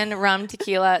 Vodka, gin, rum,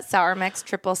 tequila, sour mix,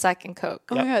 triple sec, and Coke.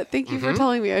 Oh my god! Thank you for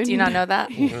telling me. Do you not know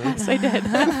that? Yes, I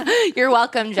did. You're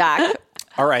welcome, Jack.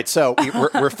 All right. So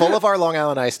we're full of our Long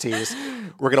Island iced teas.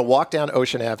 We're going to walk down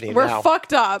Ocean Avenue We're now.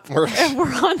 fucked up. We're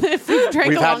on. If we've drank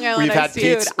We've a had- Long Island we've had iced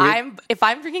tea, pizza. Dude, if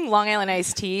I'm drinking Long Island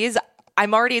iced teas,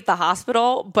 I'm already at the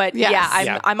hospital. But Yes.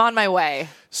 yeah, I'm on my way.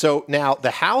 So now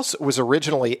the house was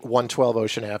originally 112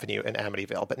 Ocean Avenue in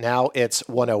Amityville, but now it's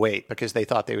 108 because they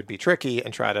thought they would be tricky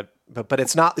and try to, but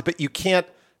it's not, but you can't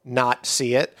not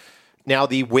see it. Now,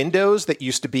 the windows that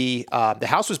used to be, the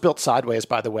house was built sideways,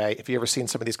 by the way. If you've ever seen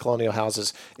some of these colonial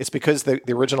houses, it's because the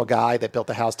original guy that built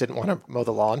the house didn't want to mow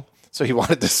the lawn. So he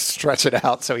wanted to stretch it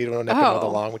out so he didn't have to mow the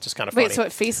lawn, which is kind of funny. Wait, so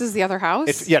it faces the other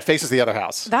house? It faces the other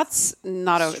house. That's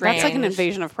not a. That's like an Strange.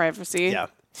 invasion of privacy. Yeah.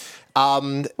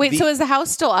 Wait, so is the house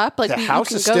still up? Like The you house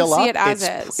can is go still see up. it as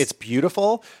is. It's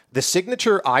beautiful. The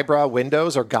signature eyebrow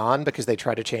windows are gone because they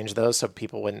tried to change those so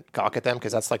people wouldn't gawk at them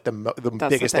because that's like the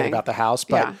biggest thing thing. about the house.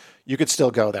 But Yeah. you could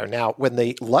still go there. Now, when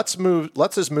the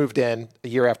Lutzes moved in a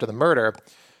year after the murder,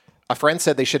 a friend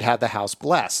said they should have the house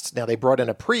blessed. Now, they brought in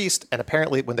a priest, and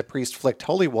apparently when the priest flicked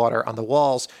holy water on the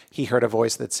walls, he heard a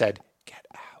voice that said, "Get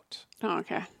out." Oh,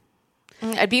 okay.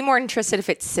 I'd be more interested if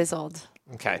it sizzled.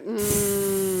 Okay.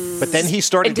 But then he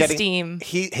started Into getting steam.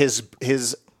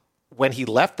 his when he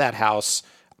left that house,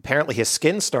 apparently his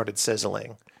skin started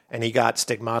sizzling and he got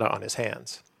stigmata on his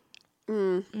hands.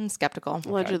 I'm skeptical.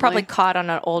 Allegedly. Probably caught on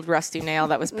an old rusty nail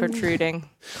that was protruding.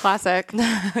 Classic.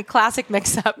 Classic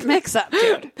mix-up. Mix up,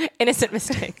 dude. Innocent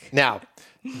mistake. Now,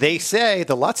 they say,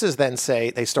 the Lutzes then say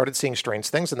they started seeing strange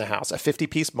things in the house. A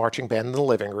 50-piece marching band in the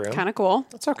living room. Kind of cool.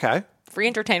 That's okay. Free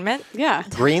entertainment. Yeah.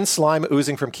 Green slime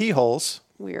oozing from keyholes.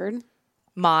 Weird.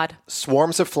 Mod.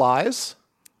 Swarms of flies.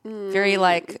 Very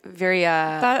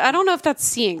I don't know if that's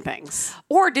seeing things.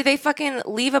 or did they fucking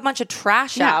leave a bunch of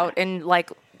trash Yeah. out and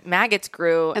like maggots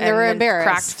grew And they were then embarrassed.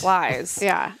 cracked flies?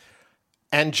 Yeah.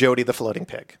 And Jody the floating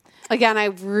pig. Again, I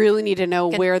really need to know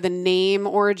where the name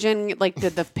origin, like,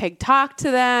 did the pig talk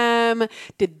to them?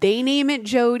 Did they name it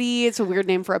Jody? It's a weird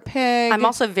name for a pig. I'm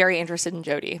also very interested in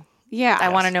Jody. Yeah. I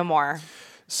want to know more.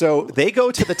 So they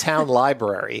go to the town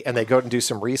library and they go and do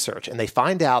some research, and they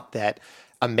find out that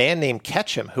a man named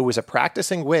Ketchum, who was a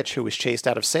practicing witch who was chased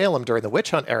out of Salem during the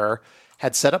witch hunt era,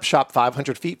 had set up shop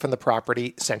 500 feet from the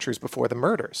property centuries before the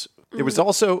murders. There was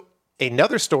also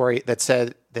another story that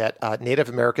said that Native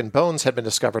American bones had been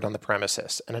discovered on the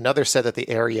premises, and another said that the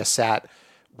area sat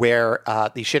where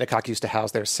the Shinnecock used to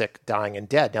house their sick, dying, and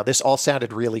dead. Now, this all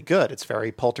sounded really good. It's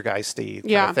very poltergeisty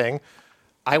kind of thing.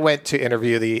 I went to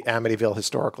interview the Amityville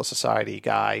Historical Society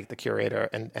guy, the curator,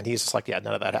 and he's just like, yeah,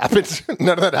 none of that happened.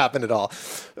 None of that happened at all.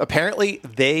 Apparently,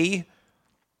 they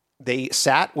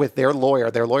sat with their lawyer.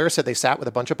 Their lawyer said they sat with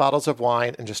a bunch of bottles of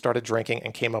wine and just started drinking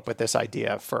and came up with this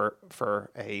idea for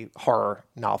a horror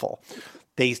novel.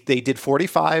 They did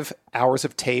 45 hours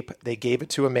of tape. They gave it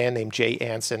to a man named Jay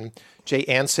Anson. Jay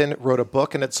Anson wrote a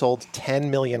book and it sold 10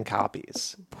 million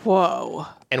copies. Whoa.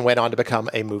 And went on to become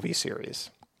a movie series.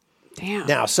 Damn.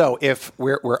 Now, so if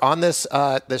we're on this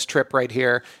this trip right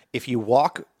here, if you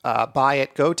walk by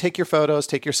it, go take your photos,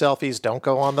 take your selfies. Don't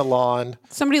go on the lawn.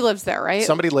 Somebody lives there, right?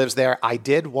 Somebody lives there. I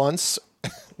did once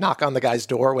knock on the guy's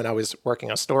door when I was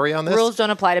working a story on this. Rules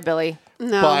don't apply to Billy.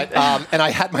 No. But and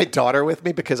I had my daughter with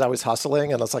me because I was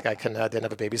hustling, and I was like, didn't have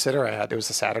a babysitter. It was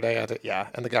a Saturday. And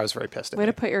the guy was very pissed at Way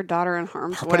me. to put your daughter in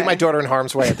harm's way. Putting my daughter in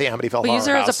harm's way at the Amityville We Horror use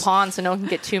her House. as a pawn so no one can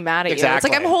get too mad at Exactly. you. It's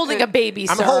like, I'm holding a baby,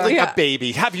 I'm sir. holding Yeah. a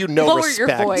baby. Have you no Lower respect?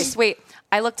 your voice. Wait,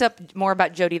 I looked up more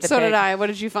about Jody the So pig. did I. What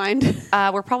did you find?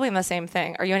 We're probably in the same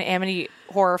thing. Are you on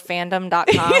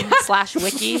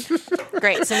amityhorrorfandom.com/wiki?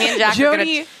 Great. So me and Jack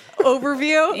Jody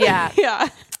overview? Yeah. Yeah.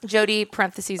 Jody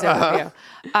parentheses overview.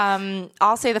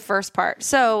 I'll say the first part.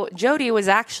 So Jody was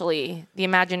actually the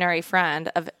imaginary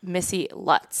friend of Missy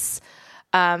Lutz.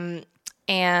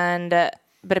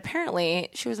 But apparently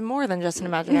she was more than just an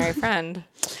imaginary friend.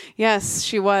 Yes,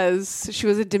 she was. She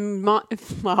was a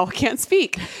well, I can't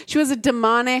speak. She was a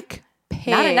demonic pig.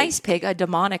 Not a nice pig, a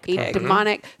demonic A pig.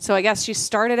 demonic. So I guess she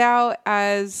started out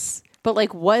as, but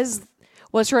like, was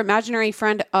her imaginary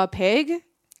friend a pig?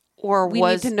 Or we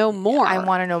need to know more. I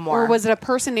want to know more. Or was it a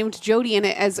person named Jody in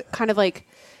it as kind of like,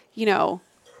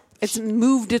 it's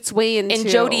moved its way into. And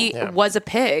Jody was a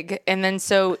pig, and then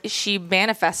so she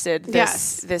manifested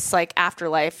this like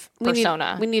afterlife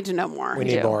persona. We need to know more. We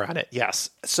need more on it.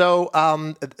 Yes. So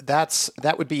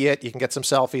that would be it. You can get some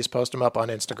selfies, post them up on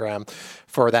Instagram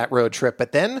for that road trip.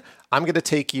 But then I'm going to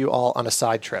take you all on a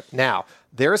side trip. Now,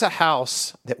 there's a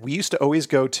house that we used to always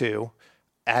go to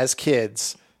as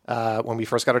kids when we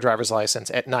first got our driver's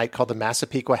license at night called the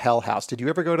Massapequa Hell House. Did you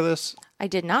ever go to this? I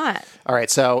did not. All right.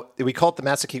 So we call it the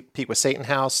Massapequa Satan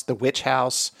House, the Witch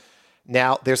House.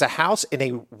 Now, there's a house in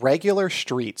a regular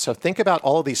street. So think about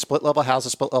all of these split-level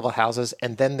houses,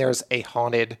 and then there's a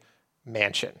haunted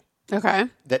mansion Okay.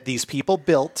 that these people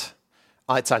built.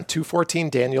 It's on 214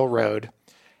 Daniel Road,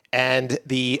 and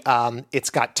it's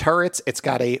got turrets. It's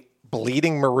got a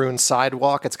bleeding maroon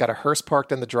sidewalk. It's got a hearse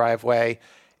parked in the driveway.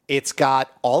 It's got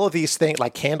all of these things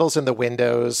like candles in the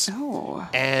windows. Oh.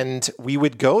 And we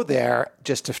would go there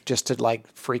just to like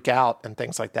freak out and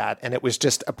things like that. And it was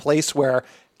just a place where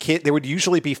there would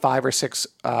usually be 5 or 6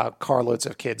 carloads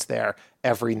of kids there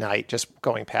every night, just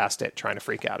going past it, trying to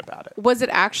freak out about it. Was it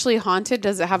actually haunted?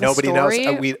 Does it have Nobody a story?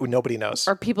 knows. Nobody knows.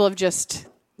 Or people have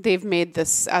they've made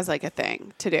this as like a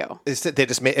thing to do.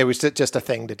 It was just a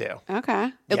thing to do.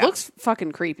 Okay. It Yeah. looks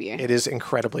fucking creepy. It is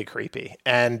incredibly creepy.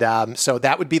 And so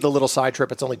that would be the little side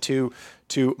trip. It's only 2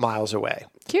 miles away.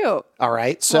 Cute. All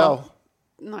right. So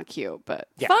Not cute, but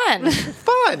Fun.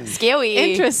 fun. Scary.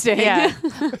 interesting. Yeah.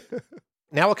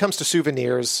 Now it comes to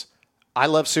souvenirs. I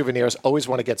love souvenirs. Always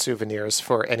want to get souvenirs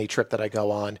for any trip that I go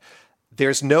on.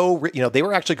 There's no, they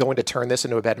were actually going to turn this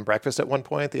into a bed and breakfast at one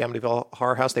point, the Amityville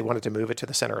Horror House. They wanted to move it to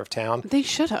the center of town. They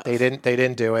should have. They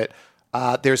didn't do it.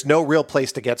 There's no real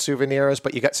place to get souvenirs,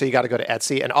 but you got to go to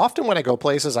Etsy. And often when I go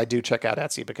places, I do check out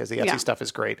Etsy because the Etsy stuff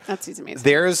is great. Etsy's amazing.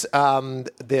 There's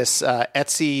this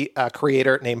Etsy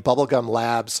creator named Bubblegum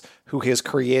Labs who has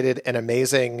created an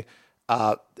amazing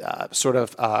sort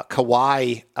of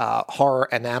kawaii horror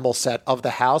enamel set of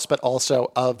the house, but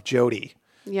also of Jody.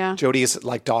 Yeah. Jody's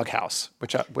like doghouse,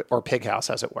 or pig house,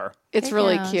 as it were. It's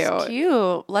really cute. It's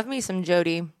cute. Love me some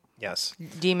Jody. Yes.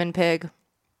 Demon pig.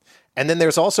 And then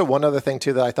there's also one other thing,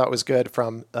 too, that I thought was good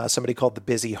from somebody called The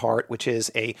Busy Heart, which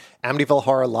is a Amityville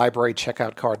Horror Library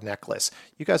checkout card necklace.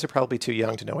 You guys are probably too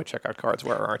young to know what checkout cards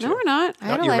were, aren't you? No, we're not. I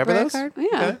had a You remember library those? card.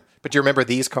 Yeah. Okay. But do you remember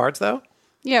these cards, though?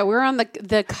 Yeah, we're on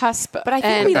the cusp. But I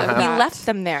think we left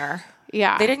them there.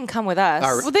 Yeah. They didn't come with us.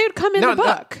 Well, they would come in No, the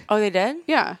no. book. Oh, they did?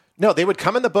 Yeah. No, they would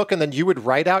come in the book, and then you would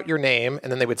write out your name,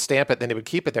 and then they would stamp it, and then they would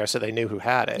keep it there so they knew who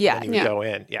had it. Yeah. And then you would go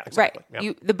in. Yeah, Right. exactly.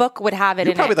 Yeah. The book would have it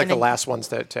You're in probably it. like and the then- last ones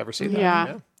to ever see that.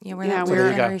 Yeah. Yeah, we're Yeah, that there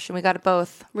you go. generation. We got it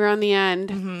both. We're on the end.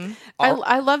 Mm-hmm.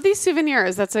 I love these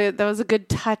souvenirs. That was a good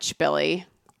touch, Billy.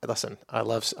 Listen, I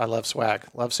love swag,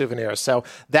 love souvenirs. So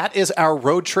that is our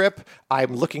road trip.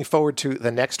 I'm looking forward to the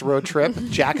next road trip.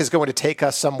 Jack is going to take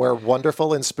us somewhere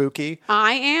wonderful and spooky.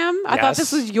 I am. I thought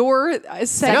this Yes. was your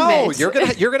segment. No,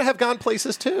 you're gonna have gone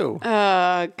places too.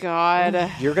 Oh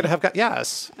God. You're gonna have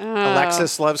yes.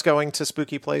 Alexis loves going to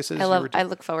spooky places. I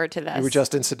look forward to this. You were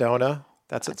just in Sedona.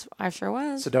 That's it. I sure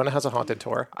was. Sedona has a haunted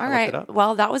tour. All I looked it right. up.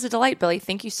 Well, that was a delight, Billy.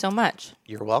 Thank you so much.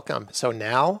 You're welcome. So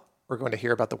now we're going to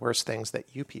hear about the worst things that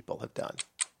you people have done.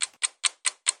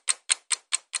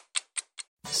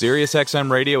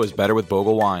 SiriusXM Radio is better with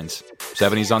Bogle wines.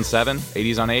 70s on 7,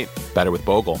 80s on 8, better with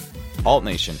Bogle. Alt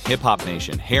Nation, Hip Hop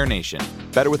Nation, Hair Nation,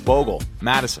 better with Bogle.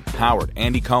 Madison, Howard,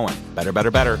 Andy Cohen, better,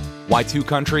 better, better. Y2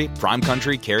 Country, Prime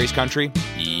Country, Carrie's Country,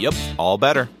 yep, all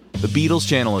better. The Beatles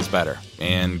channel is better,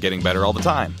 and getting better all the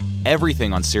time.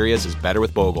 Everything on Sirius is better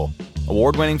with Bogle.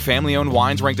 Award-winning family-owned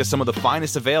wines ranked as some of the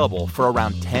finest available for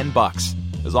around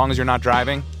 $10. As long as you're not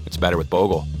driving, it's better with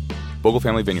Bogle. Bogle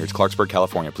Family Vineyards, Clarksburg,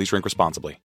 California. Please drink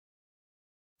responsibly.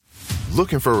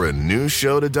 Looking for a new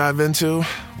show to dive into?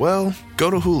 Well,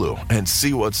 go to Hulu and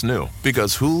see what's new.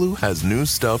 Because Hulu has new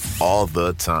stuff all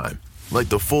the time. Like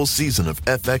the full season of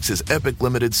FX's epic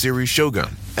limited series Shogun.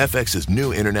 FX's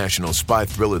new international spy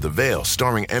thriller The Veil,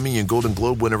 starring Emmy and Golden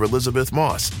Globe winner Elizabeth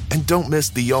Moss. And don't miss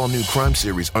the all-new crime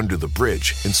series Under the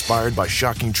Bridge, inspired by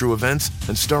shocking true events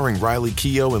and starring Riley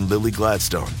Keough and Lily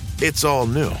Gladstone. It's all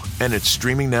new, and it's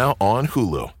streaming now on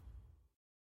Hulu.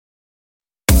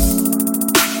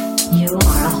 You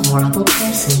are a horrible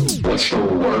person. What's the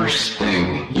worst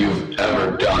thing you've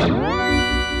ever done?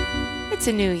 It's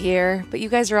a new year, but you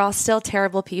guys are all still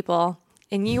terrible people,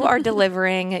 and you are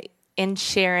delivering and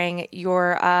sharing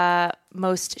your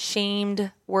most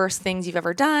shamed, worst things you've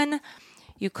ever done.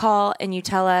 You call and you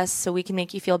tell us so we can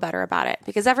make you feel better about it,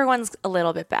 because everyone's a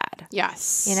little bit bad.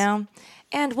 Yes. You know?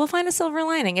 And we'll find a silver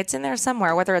lining. It's in there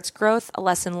somewhere, whether it's growth, a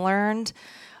lesson learned,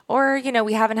 or, you know,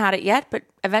 we haven't had it yet, but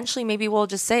eventually maybe we'll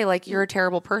just say, like, you're a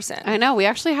terrible person. I know. We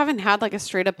actually haven't had like a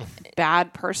straight up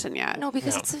bad person yet. No,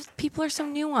 because people are so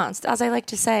nuanced, as I like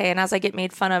to say, and as I get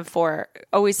made fun of for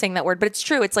always saying that word. But it's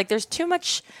true. It's like there's too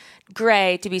much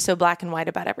gray to be so black and white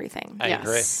about everything. I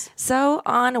agree. So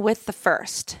on with the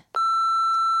first.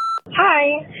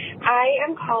 Hi, I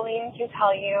am calling to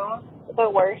tell you the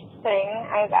worst thing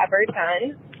I've ever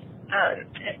done.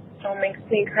 It still makes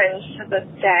me cringe to this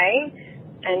day.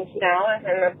 And now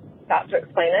I'm about to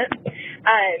explain it.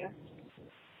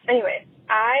 Anyway,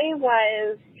 I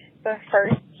was the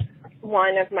first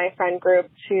one of my friend group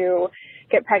to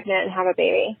get pregnant and have a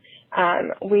baby.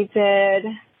 We did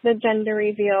the gender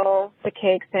reveal, the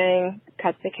cake thing,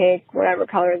 cut the cake, whatever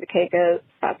color the cake is,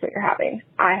 that's what you're having.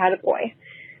 I had a boy.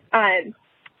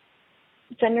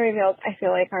 Gender reveals, I feel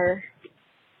like, are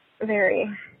very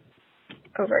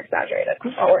over-exaggerated.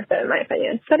 All worth it, in my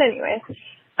opinion. But anyway,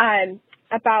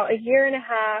 about a year and a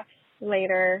half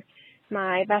later,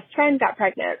 my best friend got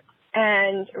pregnant.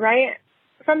 And right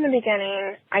from the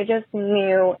beginning, I just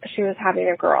knew she was having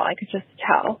a girl. I could just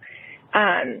tell.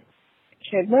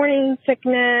 She had morning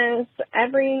sickness,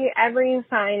 every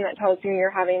sign that tells you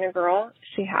you're having a girl,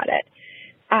 she had it.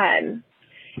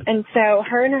 And so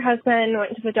her and her husband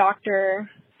went to the doctor.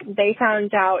 They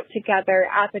found out together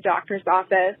at the doctor's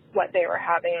office what they were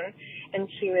having, and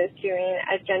she was doing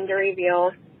a gender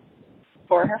reveal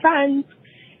for her friends.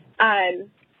 And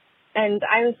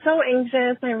I was so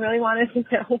anxious. I really wanted to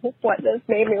know what this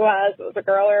baby was. It was a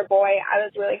girl or a boy. I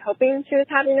was really hoping she was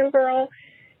having a girl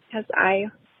because I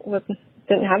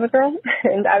didn't have a girl,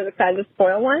 and I was excited to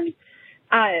spoil one.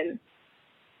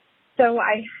 So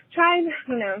I tried,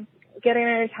 getting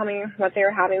her to tell me what they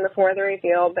were having before the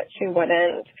reveal, but she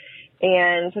wouldn't.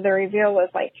 And the reveal was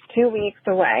like 2 weeks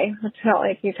away, which felt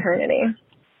like eternity.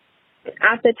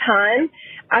 At the time,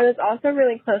 I was also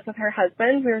really close with her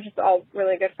husband. We were just all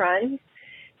really good friends.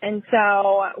 And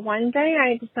so one day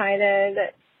I decided,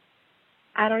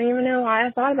 I don't even know why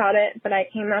I thought about it, but I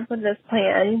came up with this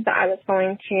plan that I was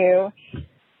going to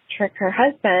trick her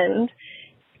husband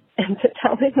into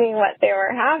telling me what they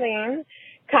were having,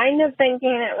 kind of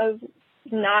thinking it was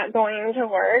not going to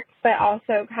work, but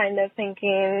also kind of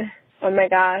thinking, oh my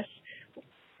gosh,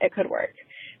 it could work.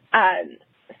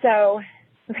 So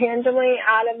randomly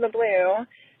out of the blue,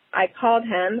 I called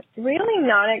him, really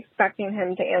not expecting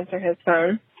him to answer his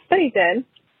phone, but he did.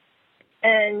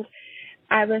 And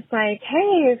I was like,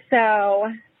 hey,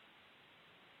 so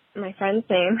my friend's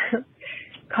name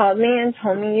called me and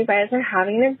told me you guys are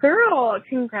having a girl.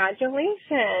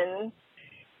 Congratulations.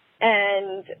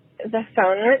 And the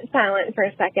phone went silent for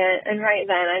a second, and right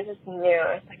then I just knew.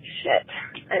 I was like, shit,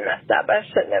 I messed up. I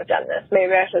shouldn't have done this.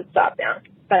 Maybe I should stop now.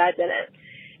 But I didn't.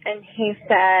 And he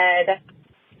said,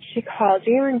 she called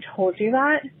you and told you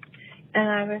that? And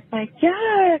I was like,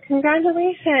 yeah,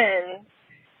 congratulations.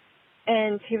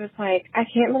 And he was like, I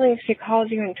can't believe she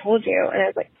called you and told you. And I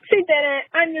was like, she didn't.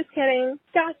 I'm just kidding.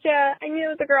 Gotcha. I knew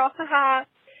it was a girl. Haha.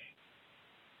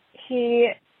 He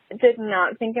did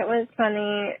not think it was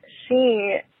funny.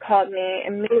 She called me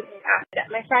immediately after.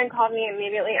 My friend called me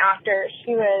immediately after.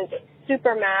 She was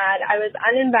super mad. I was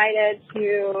uninvited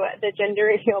to the gender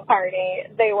reveal party.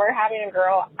 They were having a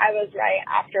girl. I was right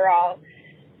after all.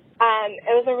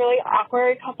 It was a really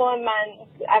awkward couple of months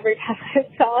every time I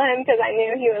saw him because I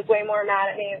knew he was way more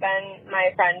mad at me than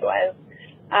my friend was.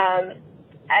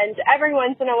 And every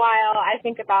once in a while I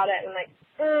think about it and I'm like,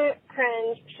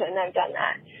 cringe, shouldn't have done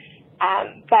that.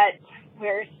 But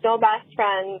we're still best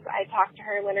friends. I talk to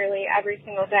her literally every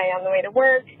single day on the way to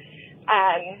work.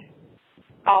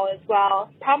 All is well.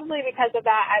 Probably because of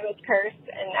that, I was cursed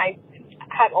and I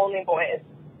have only boys.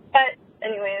 But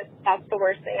anyways, that's the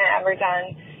worst thing I ever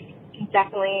done. It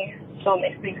definitely still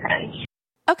makes me cringe.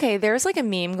 Okay, there's like a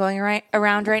meme going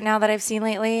around right now that I've seen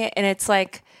lately, and it's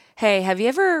like, hey, have you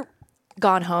ever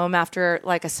gone home after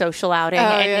like a social outing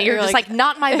and you're just like,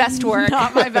 not my best work.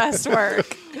 Not my best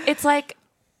work. It's like,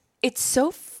 it's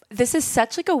so this is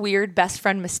such like a weird best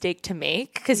friend mistake to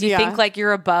make because you think like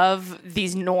you're above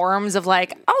these norms of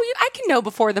like, oh, I can know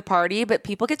before the party, but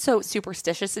people get so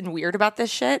superstitious and weird about this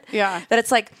shit. Yeah. That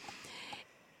it's like,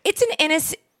 it's an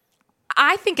innocent.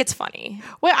 I think it's funny.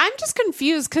 Well, I'm just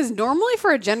confused because normally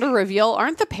for a gender reveal,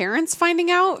 aren't the parents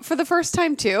finding out for the first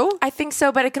time too? I think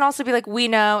so, but it can also be like, we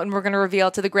know, and we're going to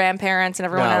reveal to the grandparents and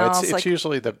everyone else. It's like,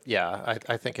 usually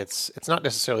I think it's not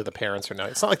necessarily the parents or no.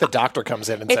 It's not like the doctor comes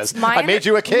in and says, I made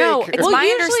you a cake. No, it's my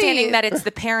understanding that it's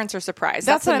the parents are surprised.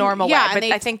 That's the normal way. But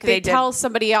I think they tell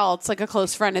somebody else, like a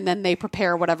close friend, and then they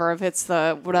prepare whatever if it's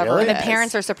the whatever. Really? And the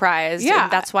parents are surprised. Yeah,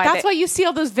 and that's why you see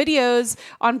all those videos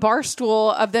on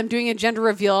Barstool of them doing a gender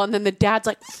reveal, and then the dad's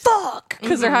like, fuck,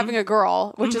 because they're having a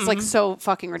girl, which is like so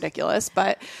fucking ridiculous,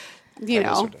 but you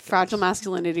know, fragile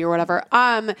masculinity or whatever.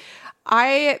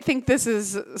 I think this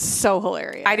is so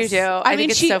hilarious. I do too. I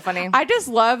think it's so funny. I just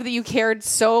love that you cared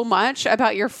so much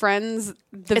about your friends,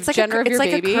 the gender of your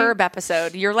baby. It's like a Curb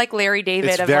episode. You're like Larry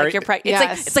David of like your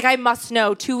it's like I must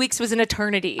know. 2 weeks was an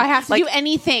eternity. I have to do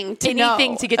anything to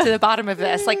get to the bottom of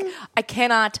this. Like I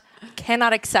cannot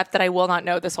accept that I will not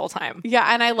know this whole time.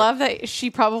 Yeah, and I love that she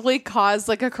probably caused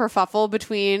like a kerfuffle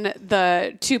between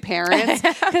the two parents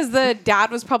because the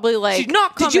dad was probably like, she's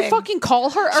not coming. Did you fucking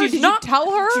call her or did you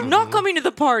tell her? She's not coming to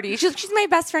the party. She's my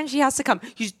best friend. She has to come.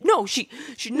 She's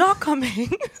not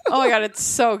coming. Oh my God, it's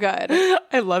so good.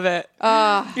 I love it.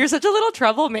 You're such a little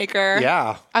troublemaker.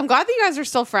 Yeah. I'm glad that you guys are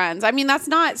still friends. I mean, that's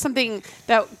not something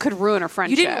that could ruin a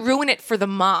friendship. You didn't ruin it for the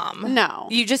mom. No.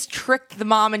 You just tricked the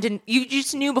mom and you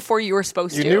just knew before you were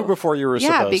supposed to. You knew before you were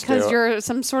supposed to. Yeah, because you're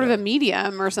some sort of a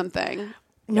medium or something.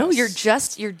 No, you're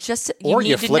just. You or need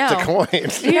you to flipped know. a coin.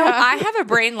 You know, I have a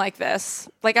brain like this.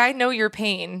 Like I know your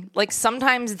pain. Like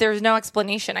sometimes there's no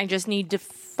explanation. I just need to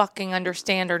fucking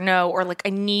understand or know, or like I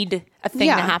need a thing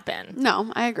to happen.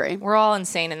 No, I agree. We're all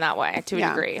insane in that way to a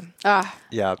degree.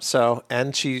 Yeah. So,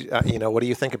 and she, what do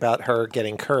you think about her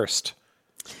getting cursed?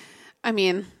 I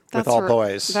mean, with all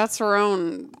boys. That's her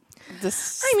own.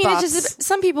 I mean, it's just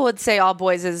some people would say all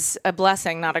boys is a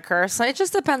blessing, not a curse. It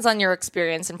just depends on your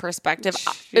experience and perspective.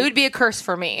 It would be a curse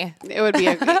for me. It would be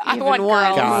even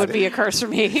one would be a curse for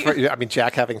me. I mean,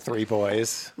 Jack having 3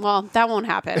 boys. Well, that won't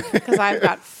happen because I've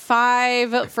got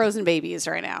 5 frozen babies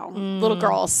right now, little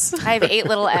girls. I have 8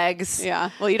 little eggs.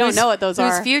 Yeah. Well, you don't know what those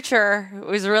are. Whose future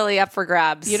was really up for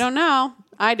grabs. You don't know.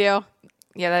 I do.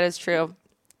 Yeah, that is true.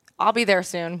 I'll be there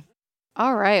soon.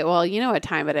 All right. Well, you know what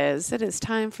time it is. It is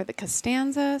time for the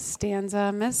Costanza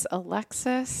stanza. Miss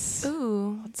Alexis.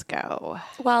 Ooh. Let's go.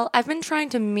 Well, I've been trying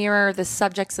to mirror the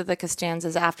subjects of the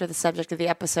Costanzas after the subject of the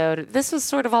episode. This was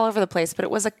sort of all over the place, but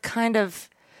it was a kind of,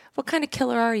 what kind of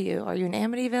killer are you? Are you an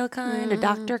Amityville kind, a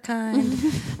doctor kind,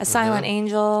 a silent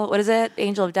angel? What is it?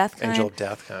 Angel of death kind? Angel of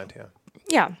death kind, yeah.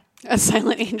 Yeah. A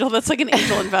silent angel. That's like an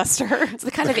angel investor. It's the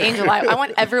kind of angel I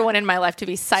want everyone in my life to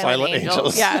be silent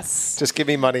angels. Yes. Just give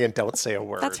me money and don't say a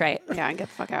word. That's right. Yeah, and get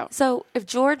the fuck out. So if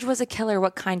George was a killer,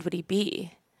 what kind would he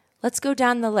be? Let's go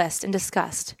down the list and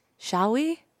discuss, shall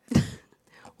we?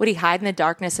 Would he hide in the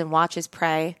darkness and watch his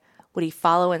prey? Would he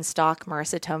follow and stalk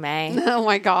Marissa Tomei? Oh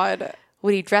my God.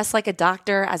 Would he dress like a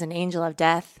doctor as an angel of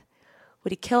death?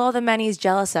 Would he kill all the men he's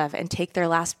jealous of and take their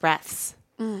last breaths?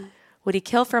 Would he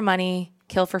kill for money,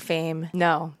 kill for fame?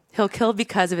 No, he'll kill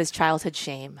because of his childhood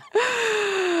shame.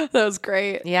 That was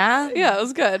great. Yeah? Yeah, it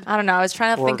was good. I don't know. I was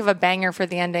trying to think of a banger for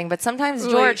the ending, but sometimes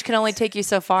George can only take you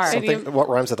so far. What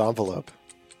rhymes with envelope?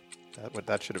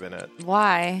 That should have been it.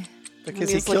 Why?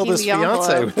 Because he killed his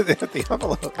fiance with the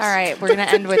envelope. All right, we're going to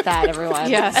end with that, everyone.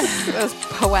 Yes, that was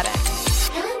poetic.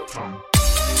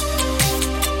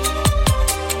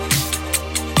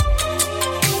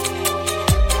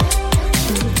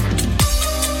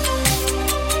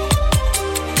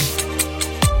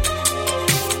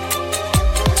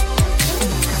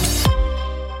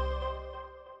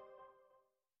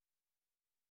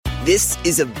 This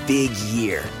is a big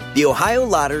year. The Ohio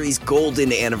Lottery's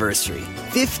golden anniversary.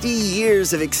 50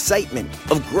 years of excitement,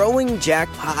 of growing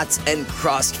jackpots and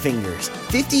crossed fingers.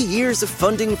 50 years of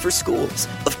funding for schools,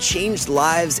 of changed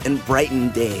lives and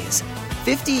brightened days.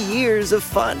 50 years of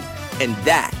fun, and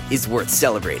that is worth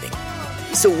celebrating.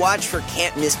 So watch for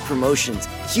can't-miss promotions,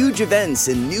 huge events,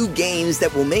 and new games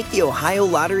that will make the Ohio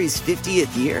Lottery's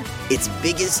 50th year its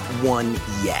biggest one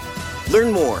yet.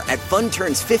 Learn more at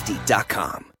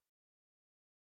funturns50.com.